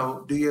look,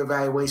 do your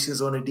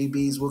evaluations on the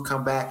DBs. We'll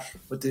come back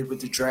with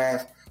the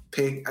draft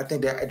pick. I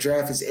think the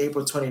draft is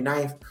April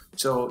 29th.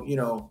 So,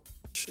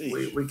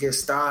 we get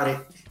started.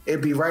 It'll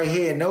be right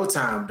here in no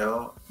time,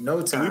 though.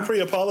 No time. Can we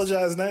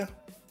pre-apologize now?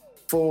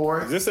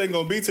 For? This ain't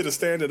going to be to the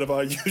standard of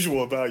our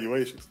usual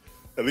evaluations.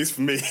 At least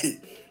for me.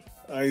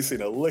 I ain't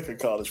seen a lick of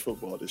college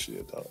football this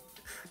year, dog.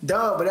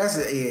 Dog, but that's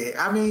it.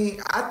 I mean,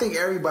 I think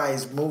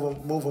everybody's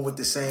moving with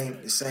the same.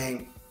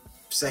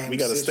 We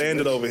got a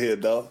standard over here,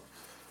 dog.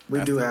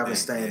 We do have a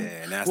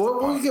standard.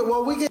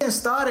 We getting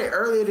started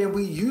earlier than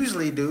we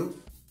usually do.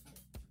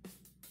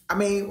 I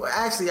mean,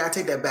 actually, I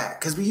take that back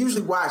because we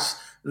usually watch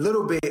a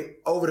little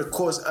bit over the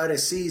course of the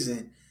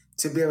season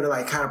to be able to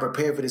kind of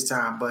prepare for this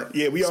time. But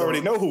yeah, we already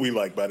know who we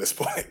like by this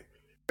point.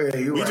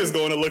 Yeah, we just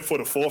going to look for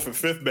the 4th and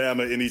 5th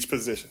Bama in each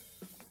position.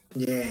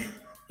 Yeah.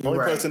 The only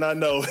person I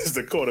know is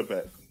the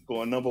quarterback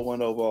going number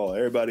 1 overall.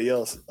 Everybody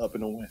else up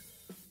in the win.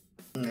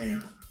 Yeah.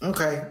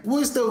 Okay.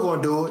 We're still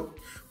going to do it.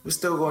 We're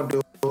still going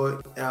to do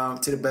it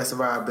to the best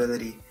of our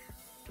ability.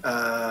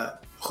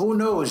 Who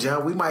knows,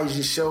 y'all? We might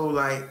just show,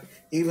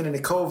 even in the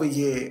COVID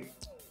year,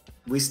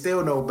 we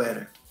still know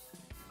better.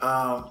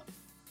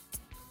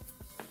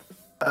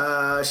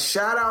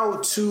 Shout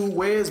out to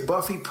Where's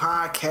Buffy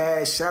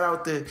Podcast. Shout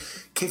out to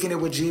Kicking It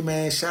With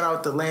G-Man. Shout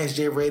out to Lance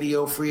J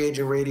Radio, Free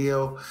Agent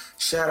Radio.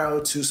 Shout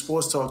out to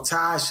Sports Talk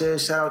Tasha.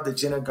 Shout out to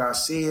Jenna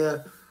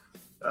Garcia.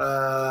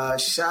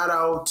 Shout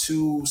out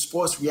to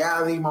Sports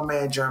Reality, my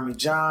man Jeremy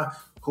John,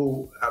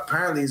 who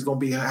apparently is going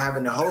to be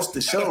having to host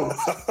the show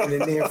in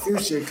the near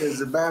future because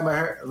the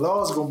Bama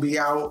Law is going to be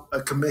out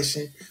of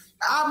commission.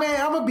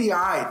 Man, I'm going to be all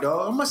right,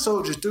 dog. I'm going to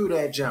soldier through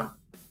that jump.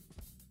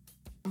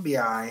 I'm going to be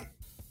all right.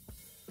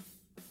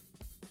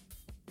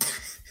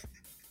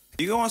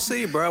 You gonna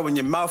see, bro, when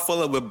your mouth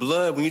full up with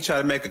blood, when you try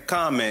to make a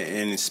comment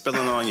and it's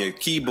spilling on your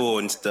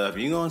keyboard and stuff,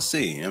 you gonna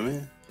see, I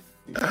mean.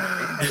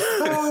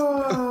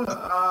 All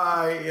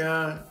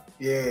right,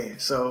 yeah.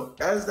 So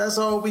that's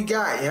all we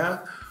got,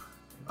 yeah.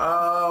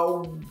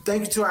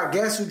 Thank you to our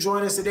guests who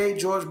joined us today,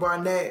 George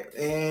Barnett,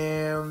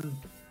 and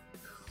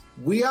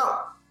we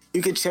out.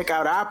 You can check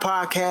out our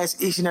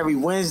podcast each and every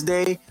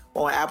Wednesday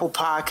on Apple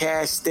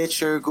Podcasts,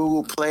 Stitcher,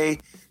 Google Play.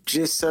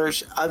 Just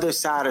search Other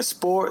Side of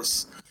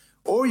Sports.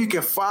 Or you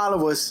can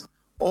follow us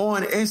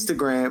on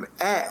Instagram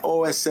at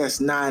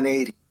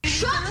OSS980.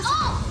 Shut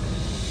up!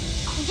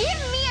 Give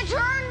me a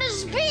turn to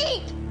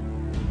speak!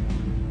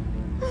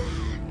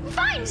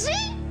 Fine, see?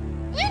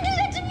 You do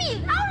that to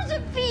me. How does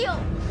it feel?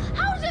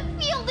 How does it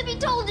feel to be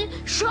told to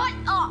shut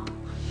up?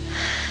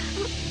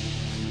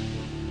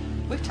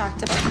 We've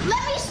talked about it.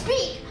 Let me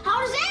speak!